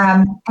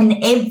and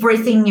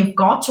everything you've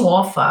got to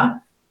offer,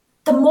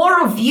 the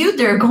more of you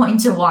they're going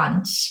to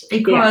want.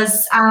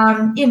 Because,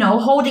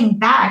 holding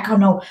back, oh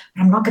no,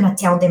 I'm not going to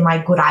tell them my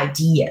good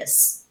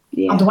ideas.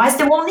 Yeah. Otherwise,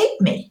 they won't need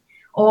me,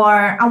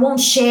 or I won't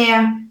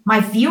share my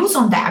views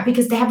on that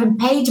because they haven't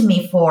paid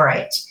me for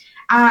it.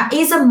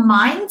 Is a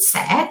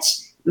mindset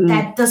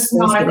that does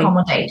not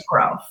accommodate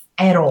growth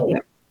at all.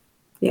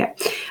 Yeah,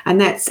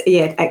 and that's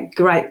a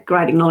great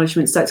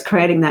acknowledgement. So it's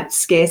creating that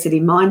scarcity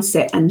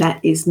mindset, and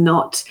that is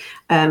not,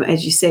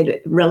 as you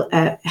said,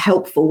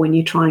 helpful when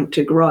you're trying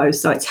to grow.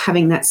 So it's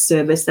having that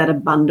service, that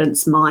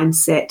abundance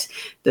mindset,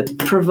 the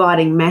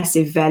providing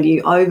massive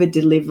value, over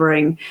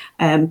delivering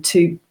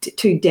to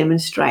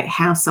demonstrate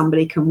how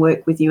somebody can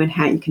work with you and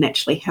how you can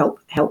actually help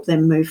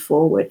them move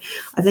forward.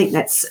 I think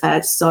that's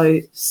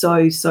so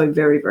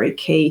very, very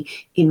key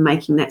in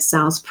making that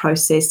sales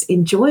process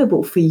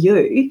enjoyable for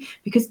you,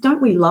 because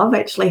don't we love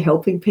actually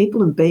helping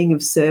people and being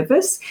of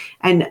service?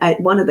 And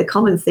one of the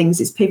common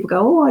things is people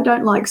go, oh, I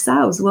don't like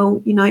sales.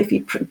 Well, if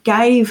you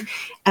gave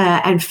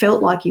and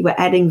felt like you were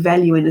adding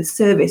value in a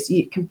service,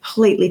 you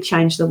completely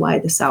change the way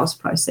the sales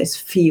process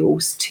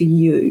feels to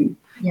you,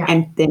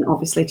 and then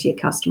obviously to your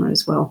customer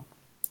as well.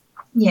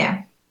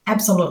 Yeah,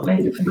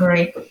 absolutely.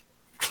 Agree.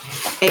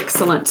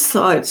 Excellent.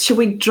 So should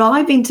we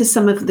dive into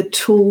some of the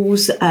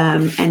tools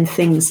and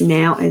things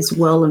now as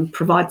well, and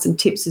provide some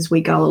tips as we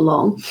go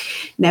along?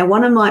 Now,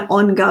 one of my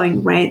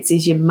ongoing rants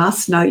is you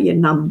must know your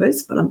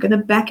numbers, but I'm going to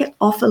back it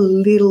off a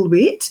little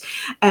bit.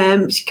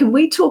 Can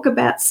we talk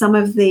about some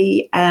of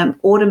the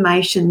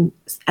automation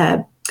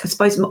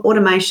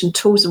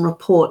tools and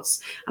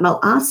reports? And I'll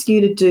ask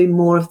you to do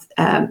more of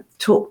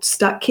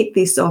kick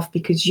this off,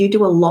 because you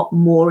do a lot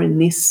more in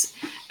this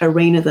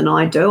arena than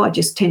I do. I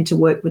just tend to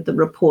work with the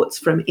reports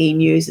from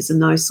e-newsers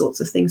and those sorts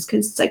of things.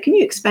 So can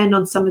you expand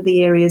on some of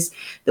the areas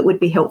that would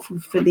be helpful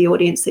for the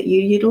audience that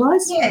you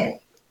utilise? Yeah,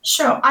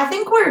 sure. I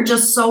think we're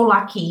just so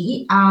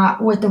lucky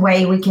with the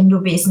way we can do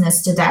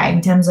business today,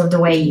 in terms of the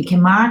way you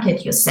can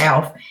market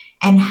yourself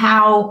and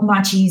how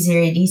much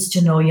easier it is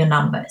to know your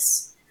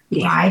numbers.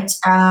 Right.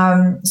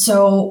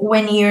 So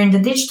when you're in the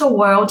digital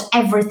world,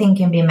 everything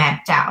can be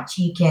mapped out.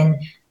 You can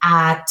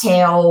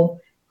tell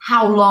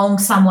how long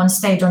someone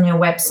stayed on your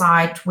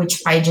website,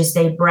 which pages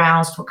they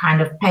browsed, what kind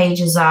of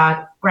pages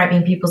are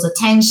grabbing people's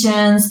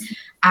attentions,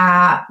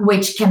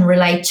 which can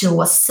relate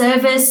to a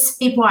service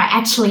people are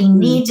actually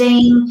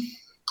needing.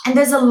 And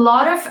there's a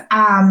lot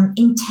of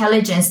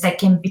intelligence that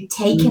can be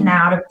taken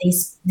out of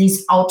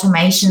these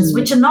automations,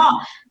 which are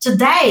not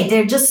today.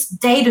 They're just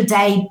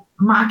day-to-day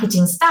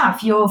marketing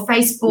stuff. Your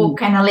Facebook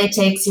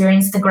analytics, your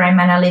Instagram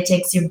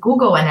analytics, your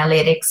Google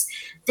analytics.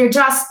 They're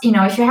just,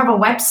 if you have a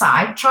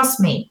website, trust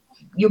me,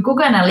 your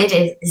Google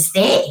Analytics is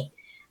there.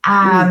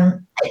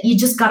 You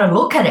just got to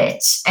look at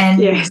it and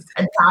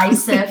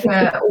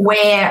decipher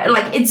where,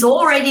 it's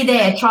already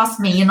there. Trust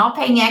me, you're not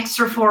paying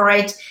extra for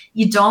it.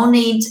 You don't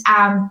need,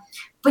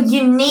 but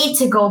you need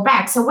to go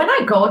back. So when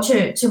I go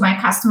to my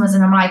customers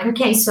and I'm like,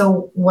 okay,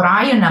 so what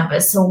are your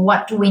numbers? So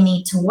what do we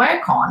need to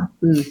work on?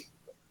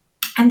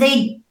 And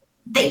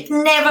they've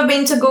never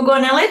been to Google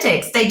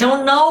Analytics. They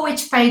don't know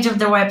which page of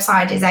their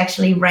website is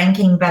actually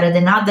ranking better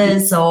than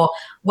others, or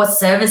what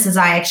services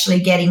are actually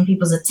getting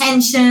people's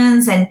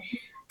attentions. And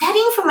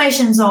that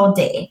information is all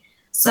there.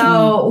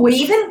 So we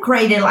even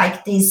created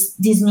this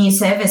new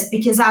service,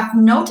 because I've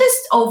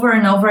noticed over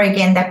and over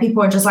again that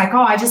people are just like,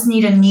 oh, I just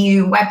need a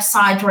new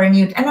website or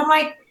and I'm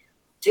like,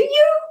 do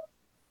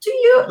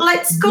you?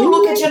 Let's go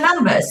look at your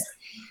numbers.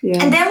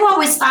 Yeah. And then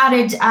we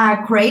started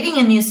creating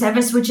a new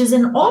service, which is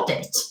an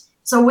audit.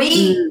 So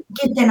we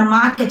give them a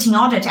marketing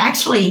audit.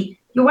 Actually,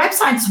 your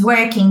website's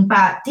working,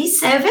 but this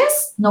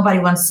service, nobody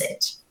wants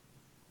it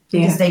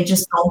because they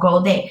just don't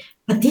go there.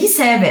 But this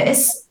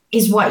service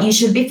is what you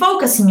should be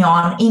focusing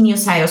on in your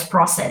sales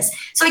process.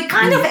 So it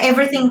kind of,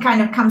 everything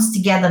kind of comes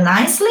together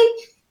nicely.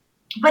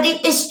 But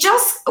it's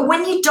just,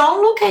 when you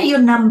don't look at your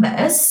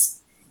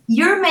numbers,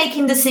 you're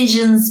making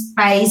decisions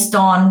based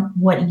on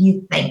what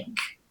you think.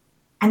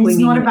 And it's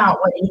not about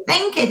what you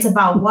think, it's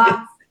about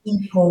what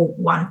people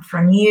want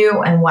from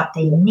you and what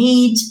they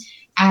need.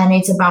 And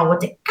it's about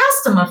what the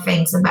customer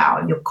thinks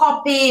about your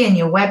copy and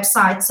your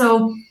website.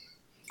 So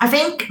I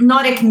think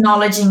not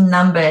acknowledging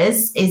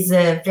numbers is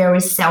a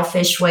very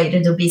selfish way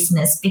to do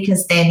business,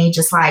 because then you're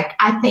just like,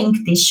 I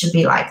think this should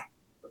be like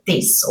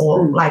this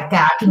or like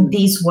that. I think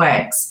this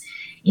works,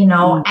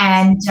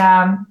 and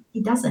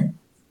it doesn't.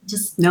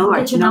 Just look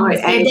at your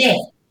numbers. They're there.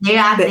 They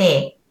are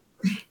there.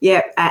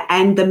 Yeah,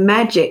 and the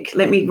magic,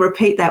 let me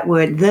repeat that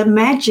word, the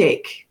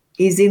magic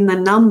is in the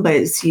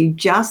numbers. You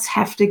just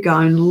have to go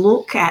and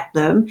look at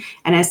them.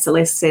 And as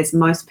Celeste says,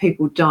 most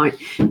people don't.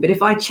 But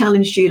if I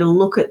challenged you to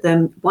look at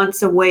them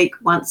once a week,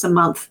 once a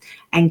month,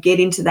 and get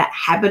into that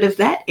habit of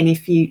that, and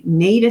if you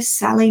need a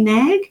Sally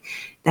nag,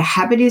 the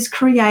habit is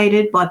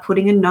created by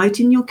putting a note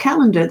in your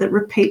calendar that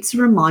repeats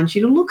and reminds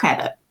you to look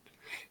at it.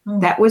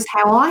 That was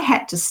how I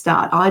had to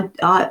start.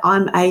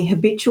 I'm a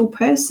habitual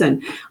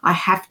person. I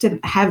have to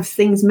have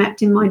things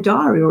mapped in my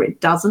diary or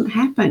it doesn't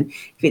happen.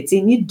 If it's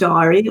in your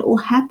diary, it will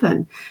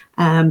happen.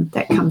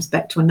 That comes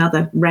back to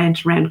another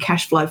rant around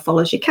cash flow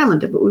follows your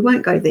calendar, but we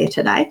won't go there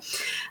today.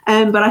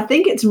 But I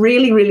think it's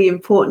really, really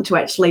important to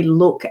actually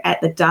look at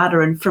the data.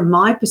 And from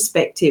my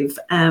perspective,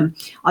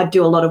 I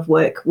do a lot of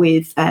work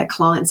with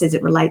clients as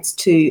it relates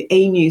to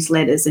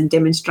e-newsletters and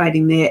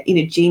demonstrating their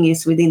inner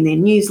genius within their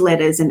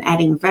newsletters and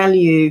adding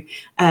value,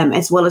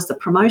 as well as the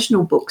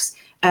promotional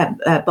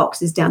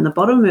boxes down the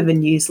bottom of a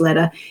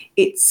newsletter.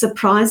 It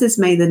surprises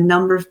me the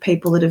number of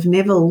people that have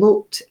never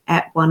looked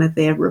at one of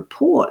their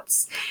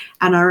reports.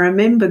 And I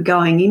remember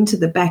going into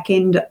the back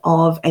end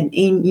of an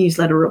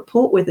e-newsletter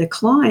report with a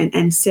client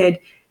and said,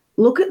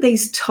 look at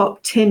these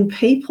top 10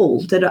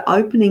 people that are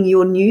opening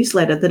your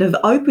newsletter, that have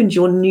opened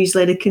your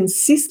newsletter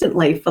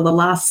consistently for the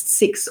last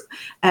 6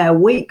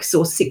 weeks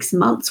or 6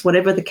 months,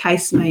 whatever the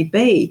case may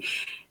be.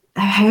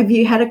 Have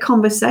you had a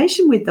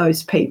conversation with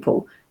those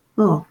people?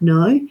 Oh,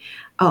 no.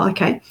 Oh,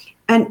 okay.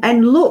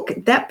 And look,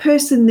 that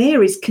person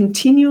there is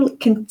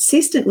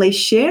consistently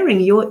sharing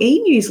your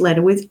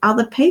e-newsletter with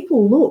other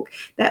people. Look,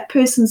 that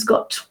person's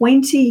got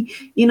 20,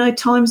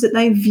 times that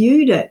they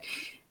viewed it.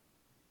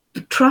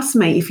 Trust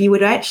me, if you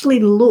would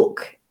actually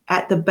look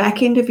at the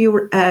back end of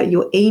your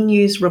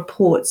e-news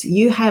reports,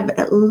 you have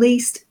at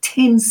least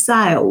 10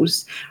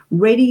 sales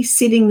ready,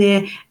 sitting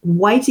there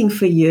waiting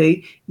for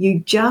you.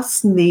 You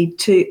just need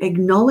to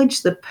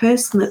acknowledge the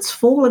person that's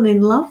fallen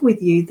in love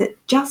with you, that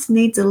just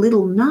needs a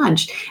little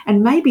nudge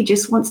and maybe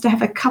just wants to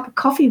have a cup of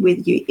coffee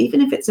with you, even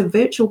if it's a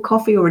virtual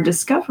coffee or a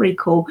discovery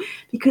call,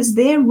 because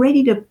they're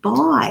ready to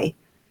buy.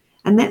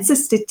 And that's a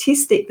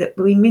statistic that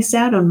we miss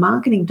out on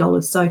marketing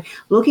dollars. So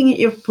looking at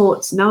your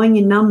reports, knowing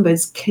your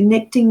numbers,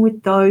 connecting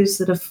with those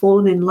that have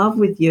fallen in love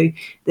with you,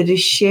 that is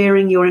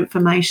sharing your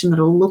information, that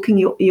are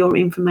looking at your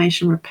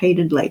information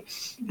repeatedly.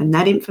 And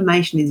that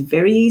information is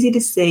very easy to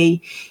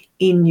see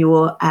in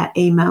your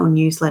email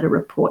newsletter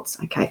reports.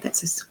 Okay,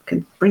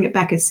 can bring it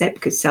back a sec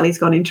because Sally's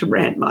gone into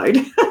rant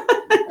mode.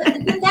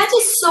 That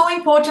is so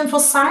important for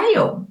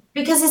sale,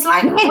 because it's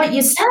like what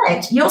you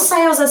said, your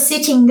sales are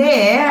sitting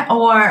there,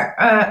 or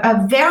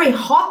a very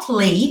hot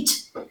lead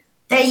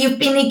that you've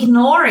been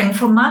ignoring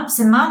for months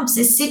and months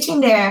is sitting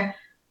there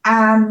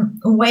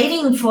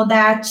waiting for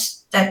that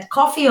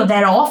coffee or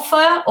that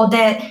offer or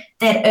that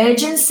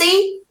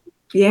urgency.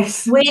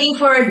 Yes. Waiting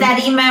for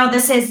that email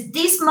that says,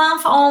 this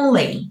month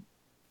only,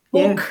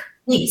 book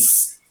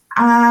this.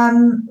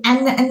 And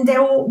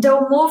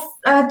they'll move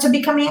to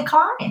becoming a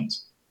client.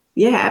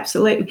 Yeah,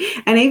 absolutely.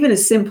 And even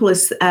as simple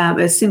as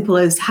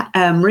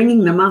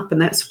ringing them up, and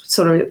that's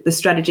sort of the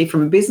strategy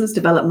from a business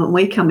development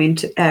we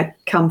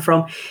come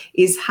from,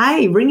 is,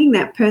 hey, ringing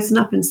that person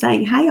up and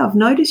saying, hey, I've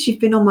noticed you've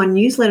been on my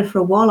newsletter for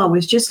a while. I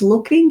was just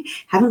looking,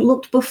 haven't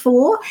looked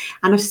before,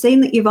 and I've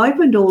seen that you've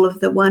opened all of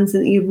the ones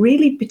and you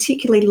really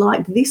particularly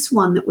liked this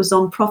one that was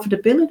on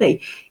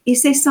profitability.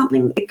 Is there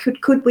something,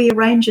 could we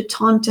arrange a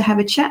time to have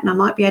a chat, and I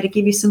might be able to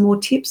give you some more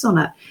tips on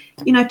it?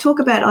 Talk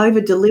about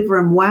over-deliver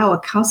and wow a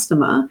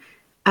customer.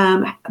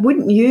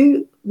 Wouldn't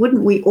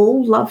we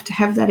all love to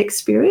have that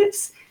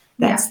experience?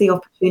 That's the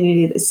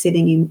opportunity that's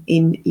sitting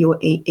in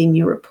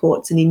your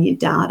reports and in your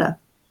data.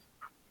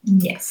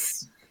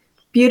 Yes.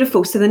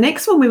 Beautiful. So the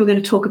next one we were going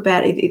to talk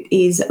about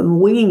is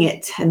winging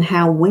it, and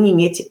how winging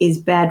it is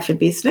bad for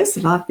business.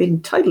 And I've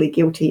been totally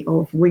guilty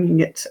of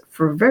winging it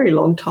for a very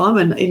long time,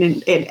 and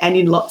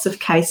in lots of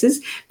cases,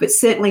 but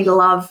certainly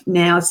love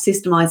now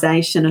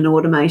systemization and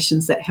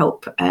automations that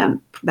help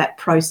that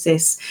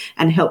process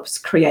and helps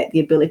create the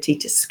ability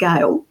to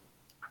scale.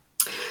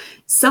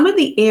 Some of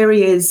the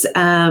areas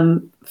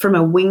from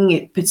a wing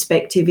it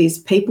perspective is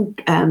people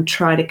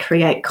try to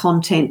create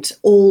content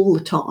all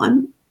the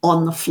time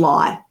on the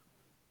fly.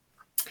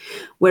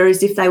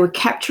 Whereas if they were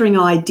capturing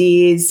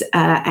ideas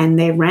and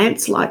their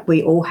rants, like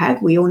we all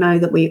know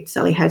that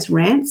Sally has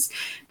rants,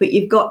 but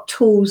you've got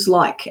tools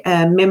like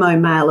Memo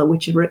Mailer,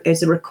 which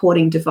is a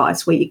recording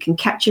device where you can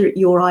capture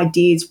your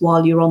ideas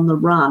while you're on the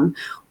run,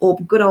 or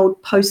good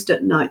old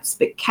Post-it notes,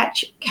 but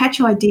catch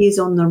ideas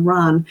on the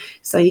run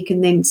so you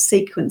can then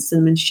sequence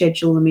them and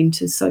schedule them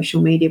into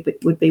social media. But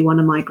would be one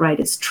of my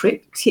greatest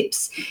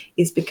tips,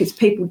 is because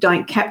people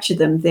don't capture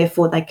them,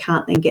 therefore they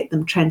can't then get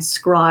them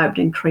transcribed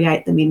and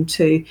create them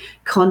into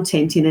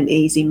content in an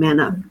easy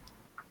manner.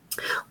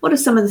 What are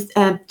some of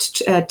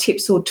the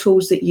tips or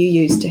tools that you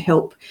use to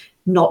help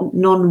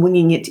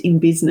non-winging it in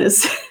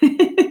business?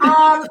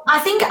 I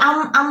think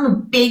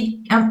I'm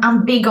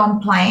big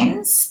on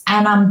plans,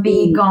 and I'm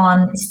big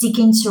on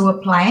sticking to a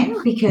plan,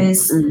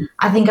 because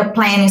I think a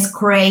plan is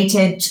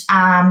created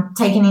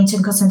taking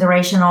into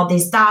consideration all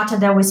this data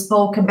that we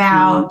spoke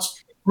about,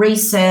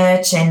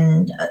 research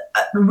and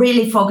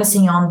really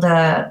focusing on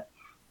the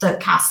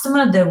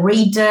customer, the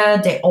reader,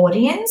 the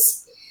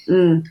audience.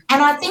 And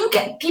I think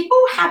people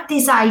have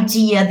this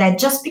idea that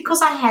just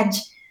because I had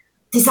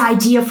this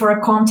idea for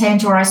a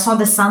content, or I saw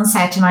the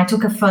sunset and I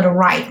took a photo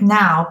right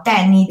now,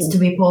 that needs to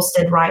be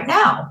posted right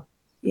now.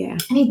 Yeah.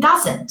 And it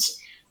doesn't.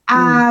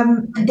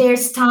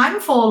 There's time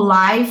for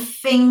live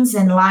things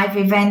and live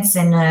events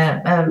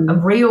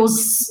and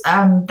reels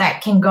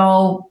that can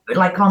go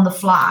like on the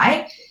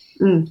fly.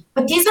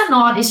 But these are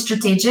not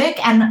strategic.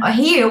 And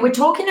here we're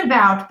talking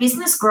about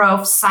business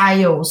growth,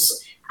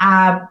 sales,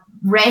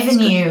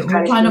 revenue,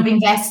 return of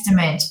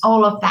investment,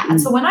 all of that.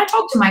 So when I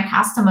talk to my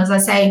customers, I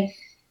say,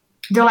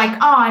 they're like,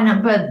 oh, I know,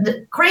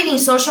 but creating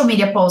social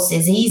media posts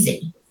is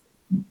easy.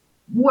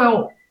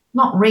 Well,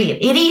 not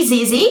really. It is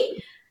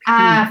easy.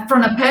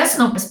 From a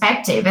personal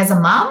perspective, as a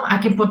mom, I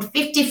can put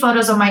 50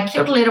 photos of my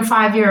cute little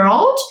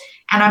 5-year-old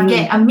and I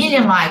get 1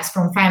 million likes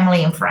from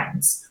family and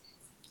friends.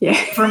 Yeah.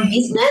 From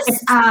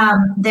business,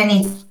 then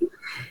it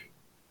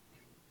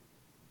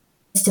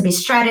needs to be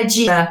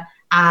strategy, a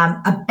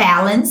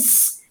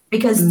balance,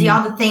 because the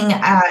other thing,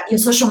 your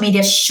social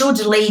media should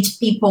lead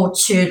people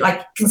to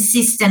like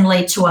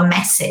consistently to a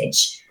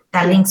message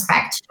that links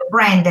back to the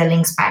brand, that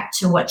links back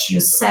to what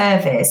you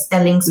service,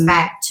 that links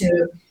back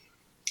to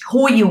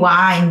who you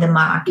are in the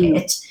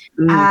market.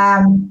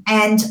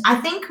 And I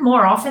think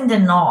more often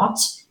than not,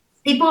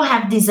 people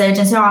have this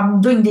urgency, oh,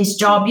 I'm doing this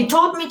job. You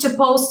told me to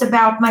post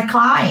about my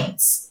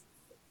clients.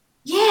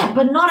 Yeah,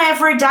 but not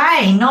every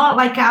day. Not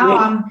like,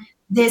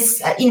 this,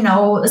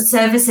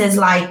 services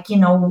like,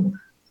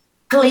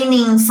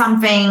 cleaning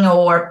something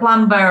or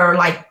plumber,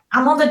 like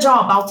I'm on the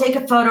job. I'll take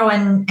a photo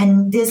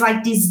and there's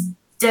like this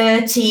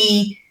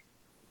dirty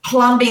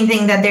plumbing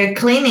thing that they're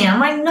cleaning. I'm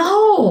like,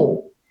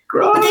 no.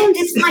 But then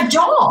it's my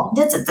job.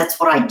 That's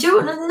what I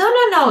do.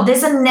 No.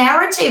 There's a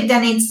narrative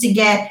that needs to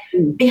get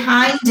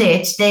behind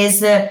it.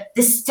 There's the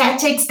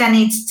statics that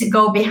needs to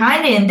go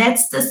behind it. And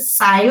that's the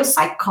sales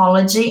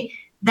psychology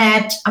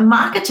that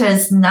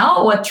marketers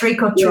know a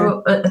trick or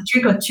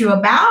two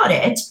about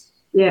it.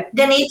 Yeah,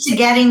 they need to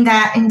get in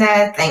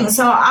that thing.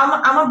 So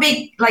I'm a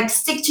big like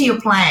stick to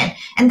your plan,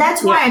 and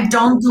that's why I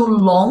don't do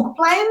long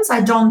plans.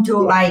 I don't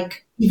do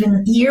like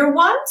even year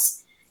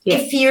ones. Yeah.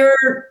 If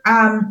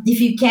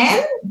you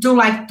can do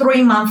like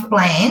 3-month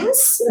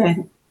plans,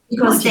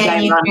 because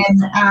then you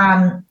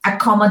can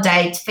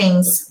accommodate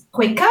things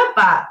quicker.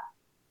 But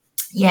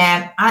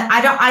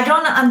I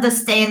don't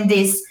understand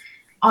this.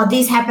 Oh,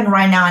 this happened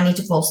right now. I need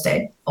to post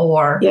it.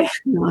 Or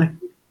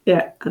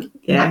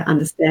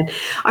understand.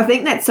 I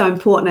think that's so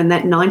important, and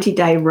that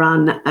 90-day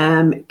run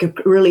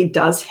really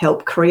does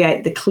help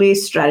create the clear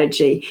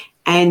strategy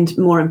and,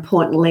 more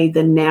importantly,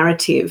 the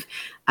narrative.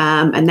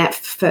 And that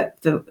for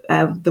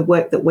the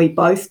work that we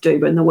both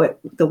do, and the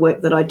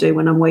work that I do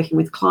when I'm working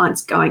with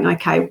clients, going,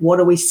 okay, what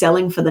are we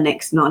selling for the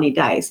next 90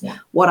 days? Yeah.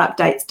 What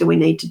updates do we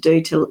need to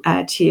do to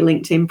your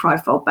LinkedIn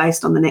profile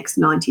based on the next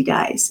 90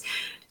 days?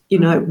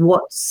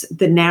 What's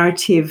the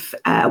narrative?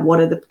 What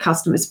are the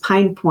customers'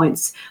 pain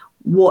points?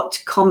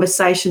 What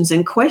conversations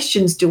and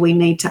questions do we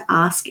need to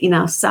ask in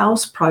our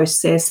sales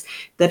process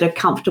that are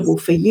comfortable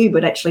for you,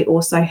 but actually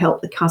also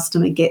help the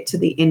customer get to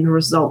the end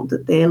result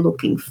that they're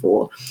looking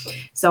for?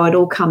 So it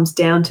all comes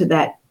down to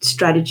that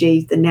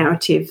strategy, the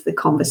narrative, the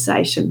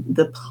conversation,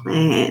 the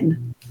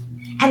plan.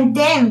 And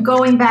then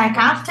going back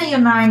after your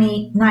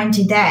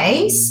 90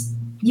 days,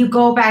 you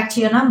go back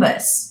to your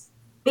numbers.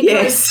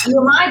 Because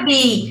you might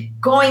be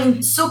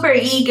going super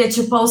eager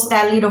to post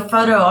that little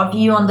photo of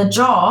you on the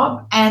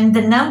job, and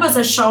the numbers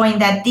are showing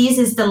that this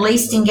is the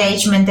least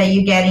engagement that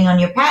you're getting on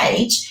your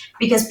page,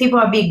 because people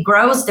are being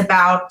grossed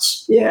about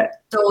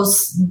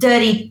those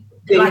dirty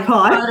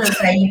photos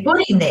that you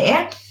put in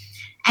there.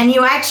 And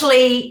you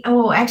actually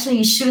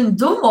you shouldn't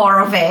do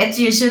more of it.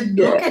 You should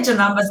look at your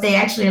numbers. They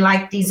actually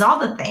like these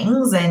other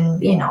things,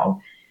 and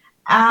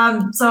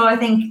so I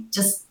think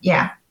just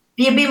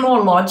be a bit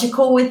more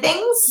logical with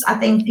things. I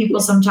think people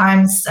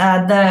sometimes,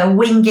 the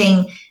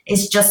winging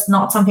is just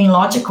not something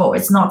logical.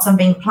 It's not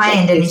something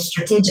planned, and it's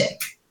strategic.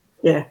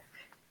 Yeah.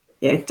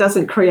 Yeah, it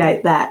doesn't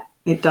create that.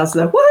 It does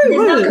the There's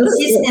no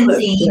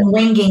consistency in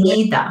winging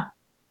either.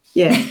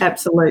 Yeah,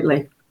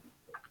 absolutely.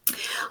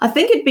 I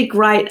think it'd be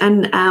great,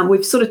 and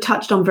we've sort of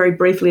touched on very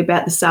briefly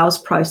about the sales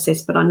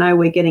process, but I know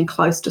we're getting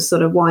close to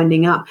sort of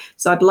winding up.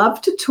 So I'd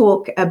love to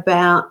talk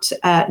about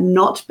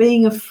not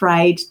being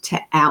afraid to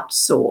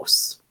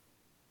outsource.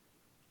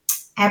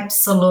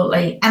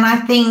 Absolutely. And I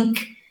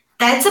think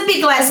that's a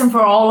big lesson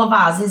for all of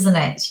us, isn't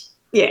it?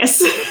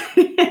 Yes.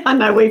 I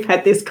know we've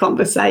had this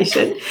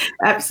conversation.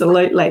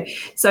 Absolutely.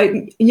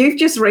 So you've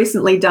just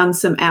recently done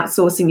some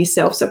outsourcing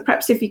yourself. So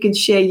perhaps if you can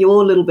share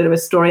your little bit of a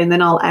story, and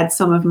then I'll add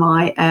some of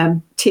my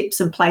tips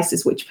and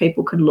places which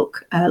people can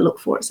look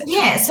for.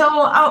 Yeah. So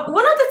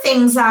one of the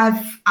things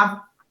I've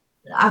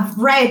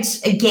read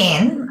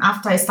again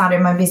after I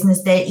started my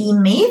business, the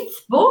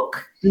E-Myth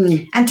book.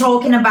 And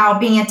talking about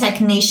being a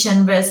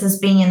technician versus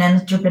being an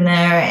entrepreneur.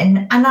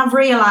 And I've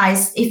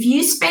realized if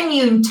you spend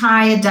your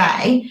entire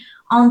day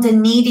on the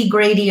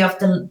nitty-gritty of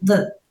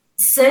the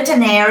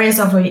certain areas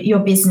of your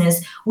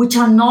business which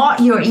are not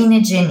your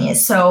inner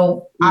genius.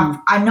 So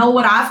I know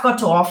what I've got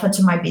to offer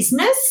to my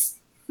business.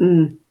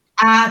 The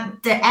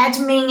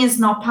admin is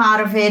not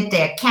part of it.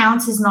 The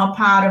accounts is not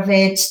part of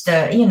it.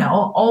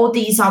 All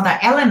these other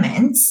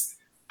elements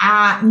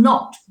are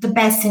not the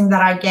best thing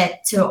that I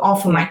get to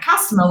offer my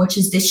customer, which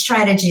is the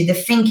strategy, the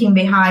thinking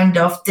behind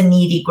of the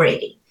nitty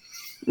gritty.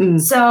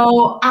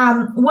 So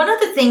one of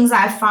the things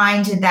I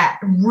find that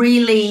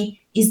really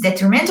is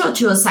detrimental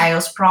to a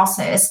sales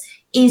process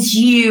is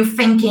you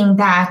thinking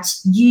that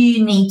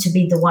you need to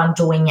be the one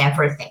doing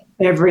everything.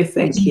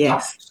 Everything,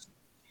 yes.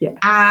 Yeah.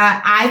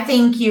 I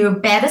think you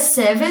better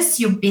service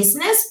your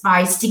business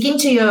by sticking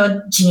to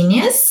your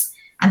genius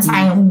and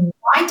saying,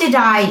 why did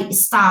I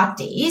start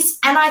this?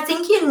 And I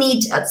think you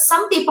need,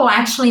 some people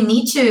actually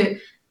need to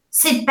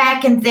sit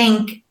back and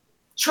think,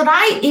 should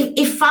I,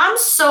 if I'm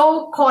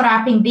so caught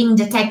up in being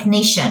the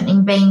technician,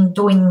 in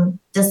doing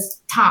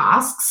these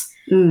tasks,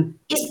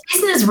 is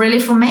business really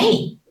for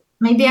me?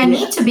 Maybe I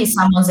need to be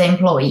someone's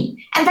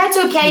employee. And that's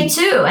okay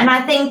too. And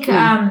I think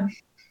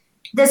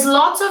there's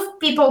lots of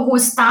people who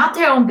start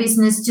their own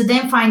business to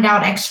then find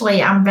out,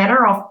 actually, I'm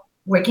better off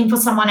working for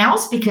someone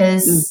else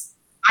because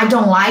I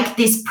don't like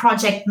this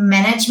project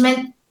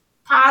management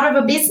part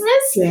of a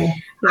business.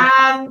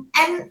 And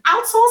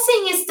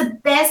outsourcing is the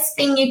best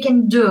thing you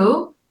can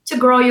do to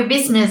grow your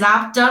business.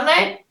 I've done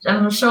it.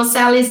 I'm sure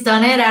Sally's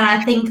done it. And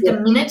I think the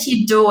minute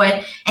you do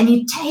it and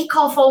you take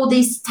off all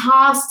these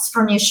tasks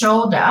from your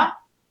shoulder,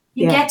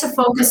 you get to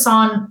focus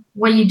on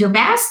what you do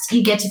best.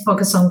 You get to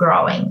focus on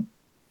growing.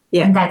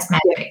 Yeah. And that's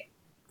magic.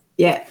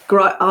 Yeah.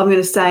 I'm going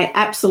to say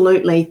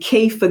absolutely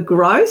key for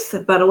growth,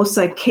 but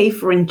also key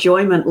for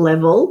enjoyment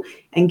level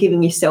and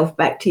giving yourself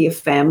back to your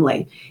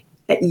family.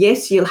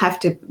 Yes, you'll have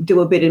to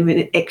do a bit of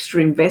an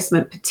extra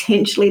investment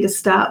potentially to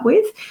start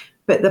with,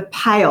 but the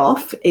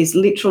payoff is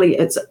literally,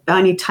 it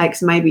only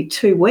takes maybe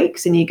 2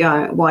 weeks and you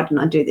go, why didn't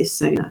I do this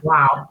sooner?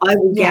 Wow. I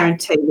will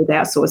guarantee with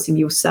outsourcing,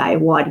 you'll say,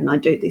 why didn't I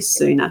do this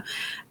sooner?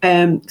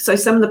 So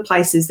some of the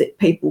places that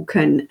people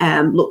can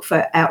look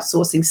for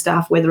outsourcing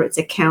staff, whether it's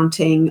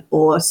accounting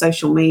or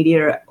social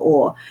media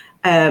or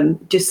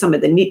just some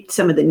of the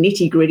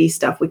nitty gritty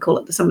stuff, we call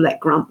it some of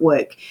that grunt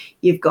work.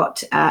 You've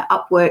got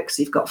Upworks,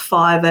 you've got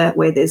Fiverr,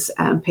 where there's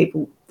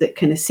people that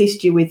can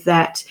assist you with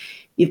that.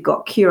 You've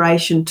got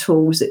curation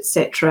tools,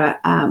 etc.,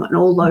 and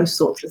all those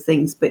sorts of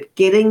things. But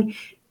getting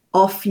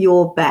off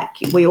your back,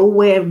 we all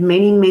wear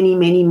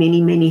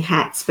many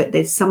hats, but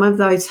there's some of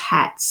those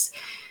hats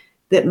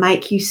that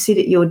make you sit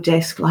at your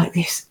desk like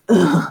this.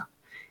 Ugh,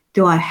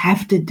 do I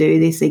have to do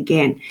this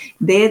again?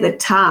 They're the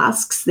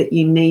tasks that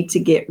you need to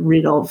get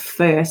rid of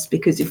first,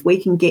 because if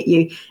we can get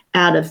you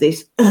out of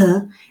this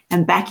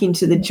and back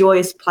into the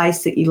joyous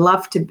place that you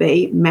love to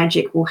be,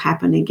 magic will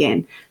happen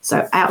again.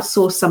 So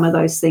outsource some of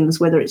those things,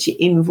 whether it's your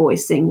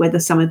invoicing, whether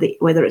it's some of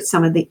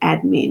the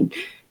admin,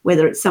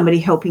 whether it's somebody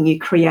helping you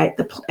create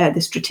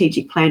the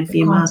strategic plan for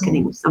your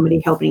marketing, or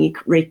somebody helping you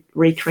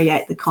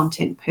recreate the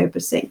content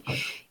purposing.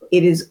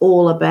 It is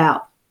all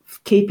about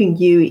keeping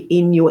you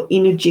in your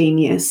inner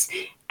genius,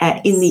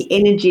 in the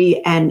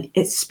energy and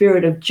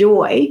spirit of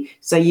joy,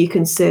 so you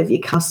can serve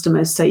your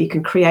customers, so you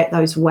can create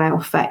those wow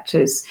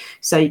factors,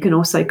 so you can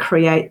also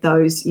create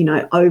those,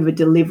 over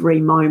delivery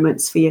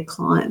moments for your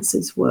clients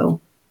as well.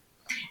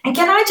 And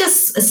can I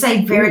just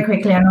say very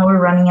quickly, I know we're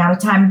running out of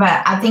time,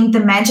 but I think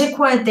the magic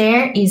word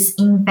there is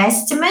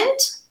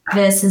investment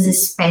versus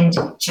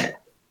expenditure.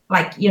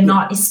 Like you're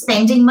not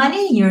spending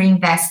money, you're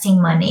investing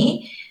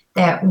money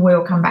that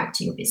will come back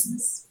to your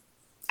business.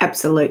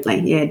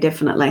 Absolutely. Yeah,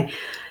 definitely.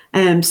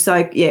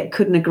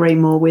 Couldn't agree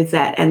more with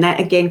that. And that,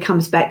 again,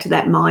 comes back to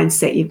that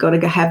mindset. You've got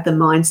to have the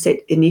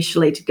mindset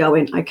initially to go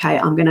in, okay,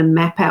 I'm going to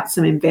map out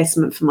some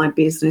investment for my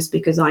business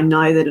because I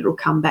know that it'll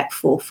come back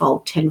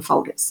 4-fold,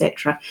 10-fold,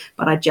 etc.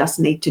 But I just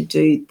need to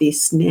do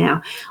this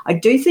now. I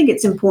do think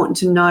it's important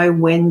to know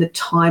when the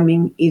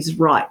timing is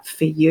right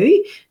for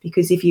you,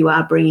 because if you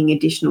are bringing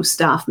additional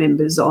staff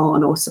members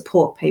on or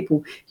support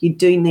people, you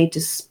do need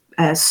to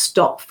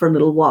stop for a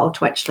little while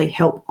to actually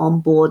help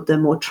onboard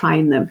them or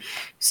train them.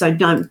 So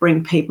don't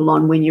bring people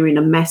on when you're in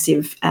a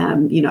massive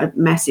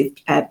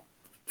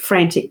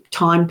frantic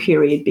time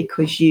period,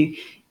 because you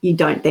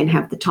don't then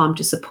have the time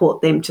to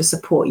support them, to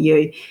support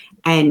you.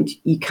 And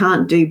you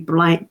can't do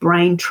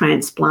brain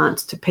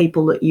transplants to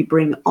people that you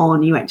bring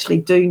on. You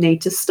actually do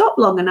need to stop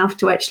long enough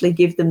to actually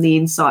give them the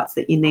insights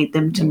that you need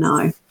them to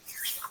know.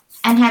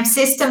 And have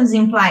systems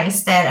in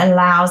place that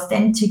allows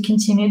them to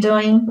continue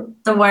doing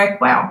the work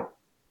well.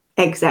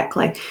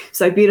 Exactly.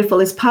 So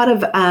beautiful. As part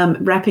of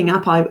wrapping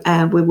up,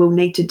 we will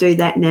need to do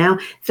that now.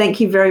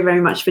 Thank you very,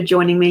 very much for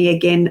joining me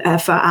again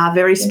for our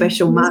very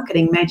special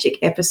Marketing Magic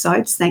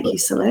episodes. Thank you,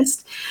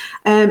 Celeste.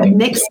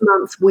 Next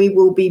month, we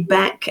will be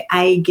back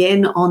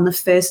again on the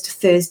first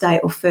Thursday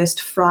or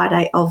first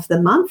Friday of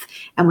the month,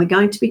 and we're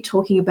going to be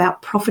talking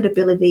about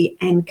profitability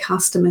and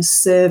customer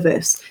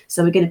service.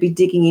 So we're going to be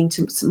digging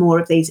into some more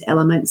of these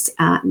elements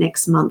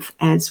next month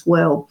as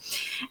well.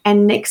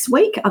 And next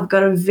week, I've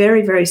got a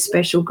very, very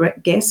special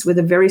guest with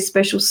a very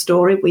special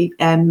story. We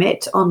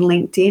met on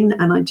LinkedIn,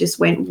 and I just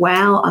went,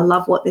 wow, I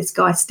love what this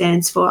guy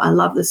stands for. I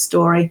love the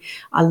story.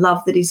 I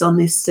love that he's on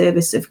this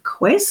service of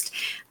Quest.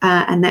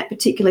 And that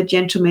particular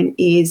gentleman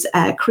is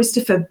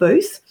Christopher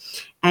Booth,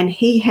 and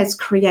he has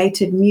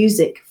created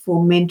music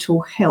for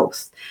mental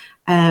health.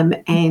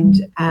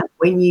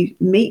 When you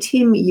meet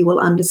him, you will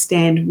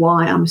understand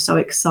why I'm so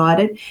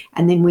excited.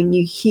 And then when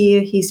you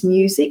hear his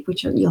music,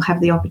 which you'll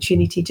have the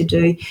opportunity to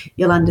do,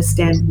 you'll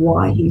understand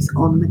why he's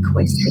on the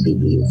quest that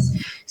he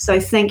is. So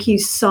thank you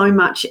so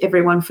much,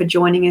 everyone, for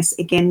joining us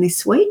again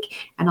this week.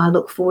 And I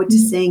look forward to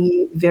seeing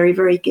you very,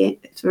 very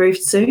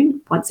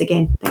soon. Once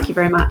again, thank you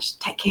very much.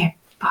 Take care.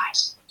 Bye.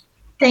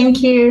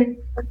 Thank you.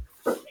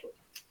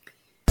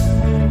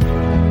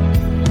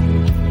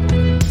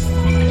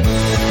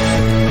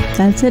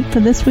 That's it for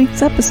this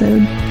week's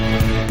episode.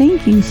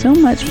 Thank you so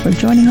much for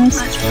joining us.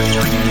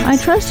 I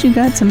trust you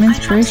got some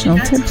inspirational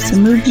tips to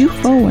move you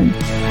forward.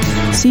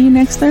 See you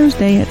next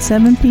Thursday at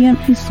 7 p.m.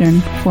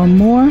 Eastern for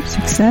more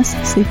Success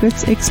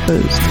Secrets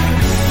Exposed.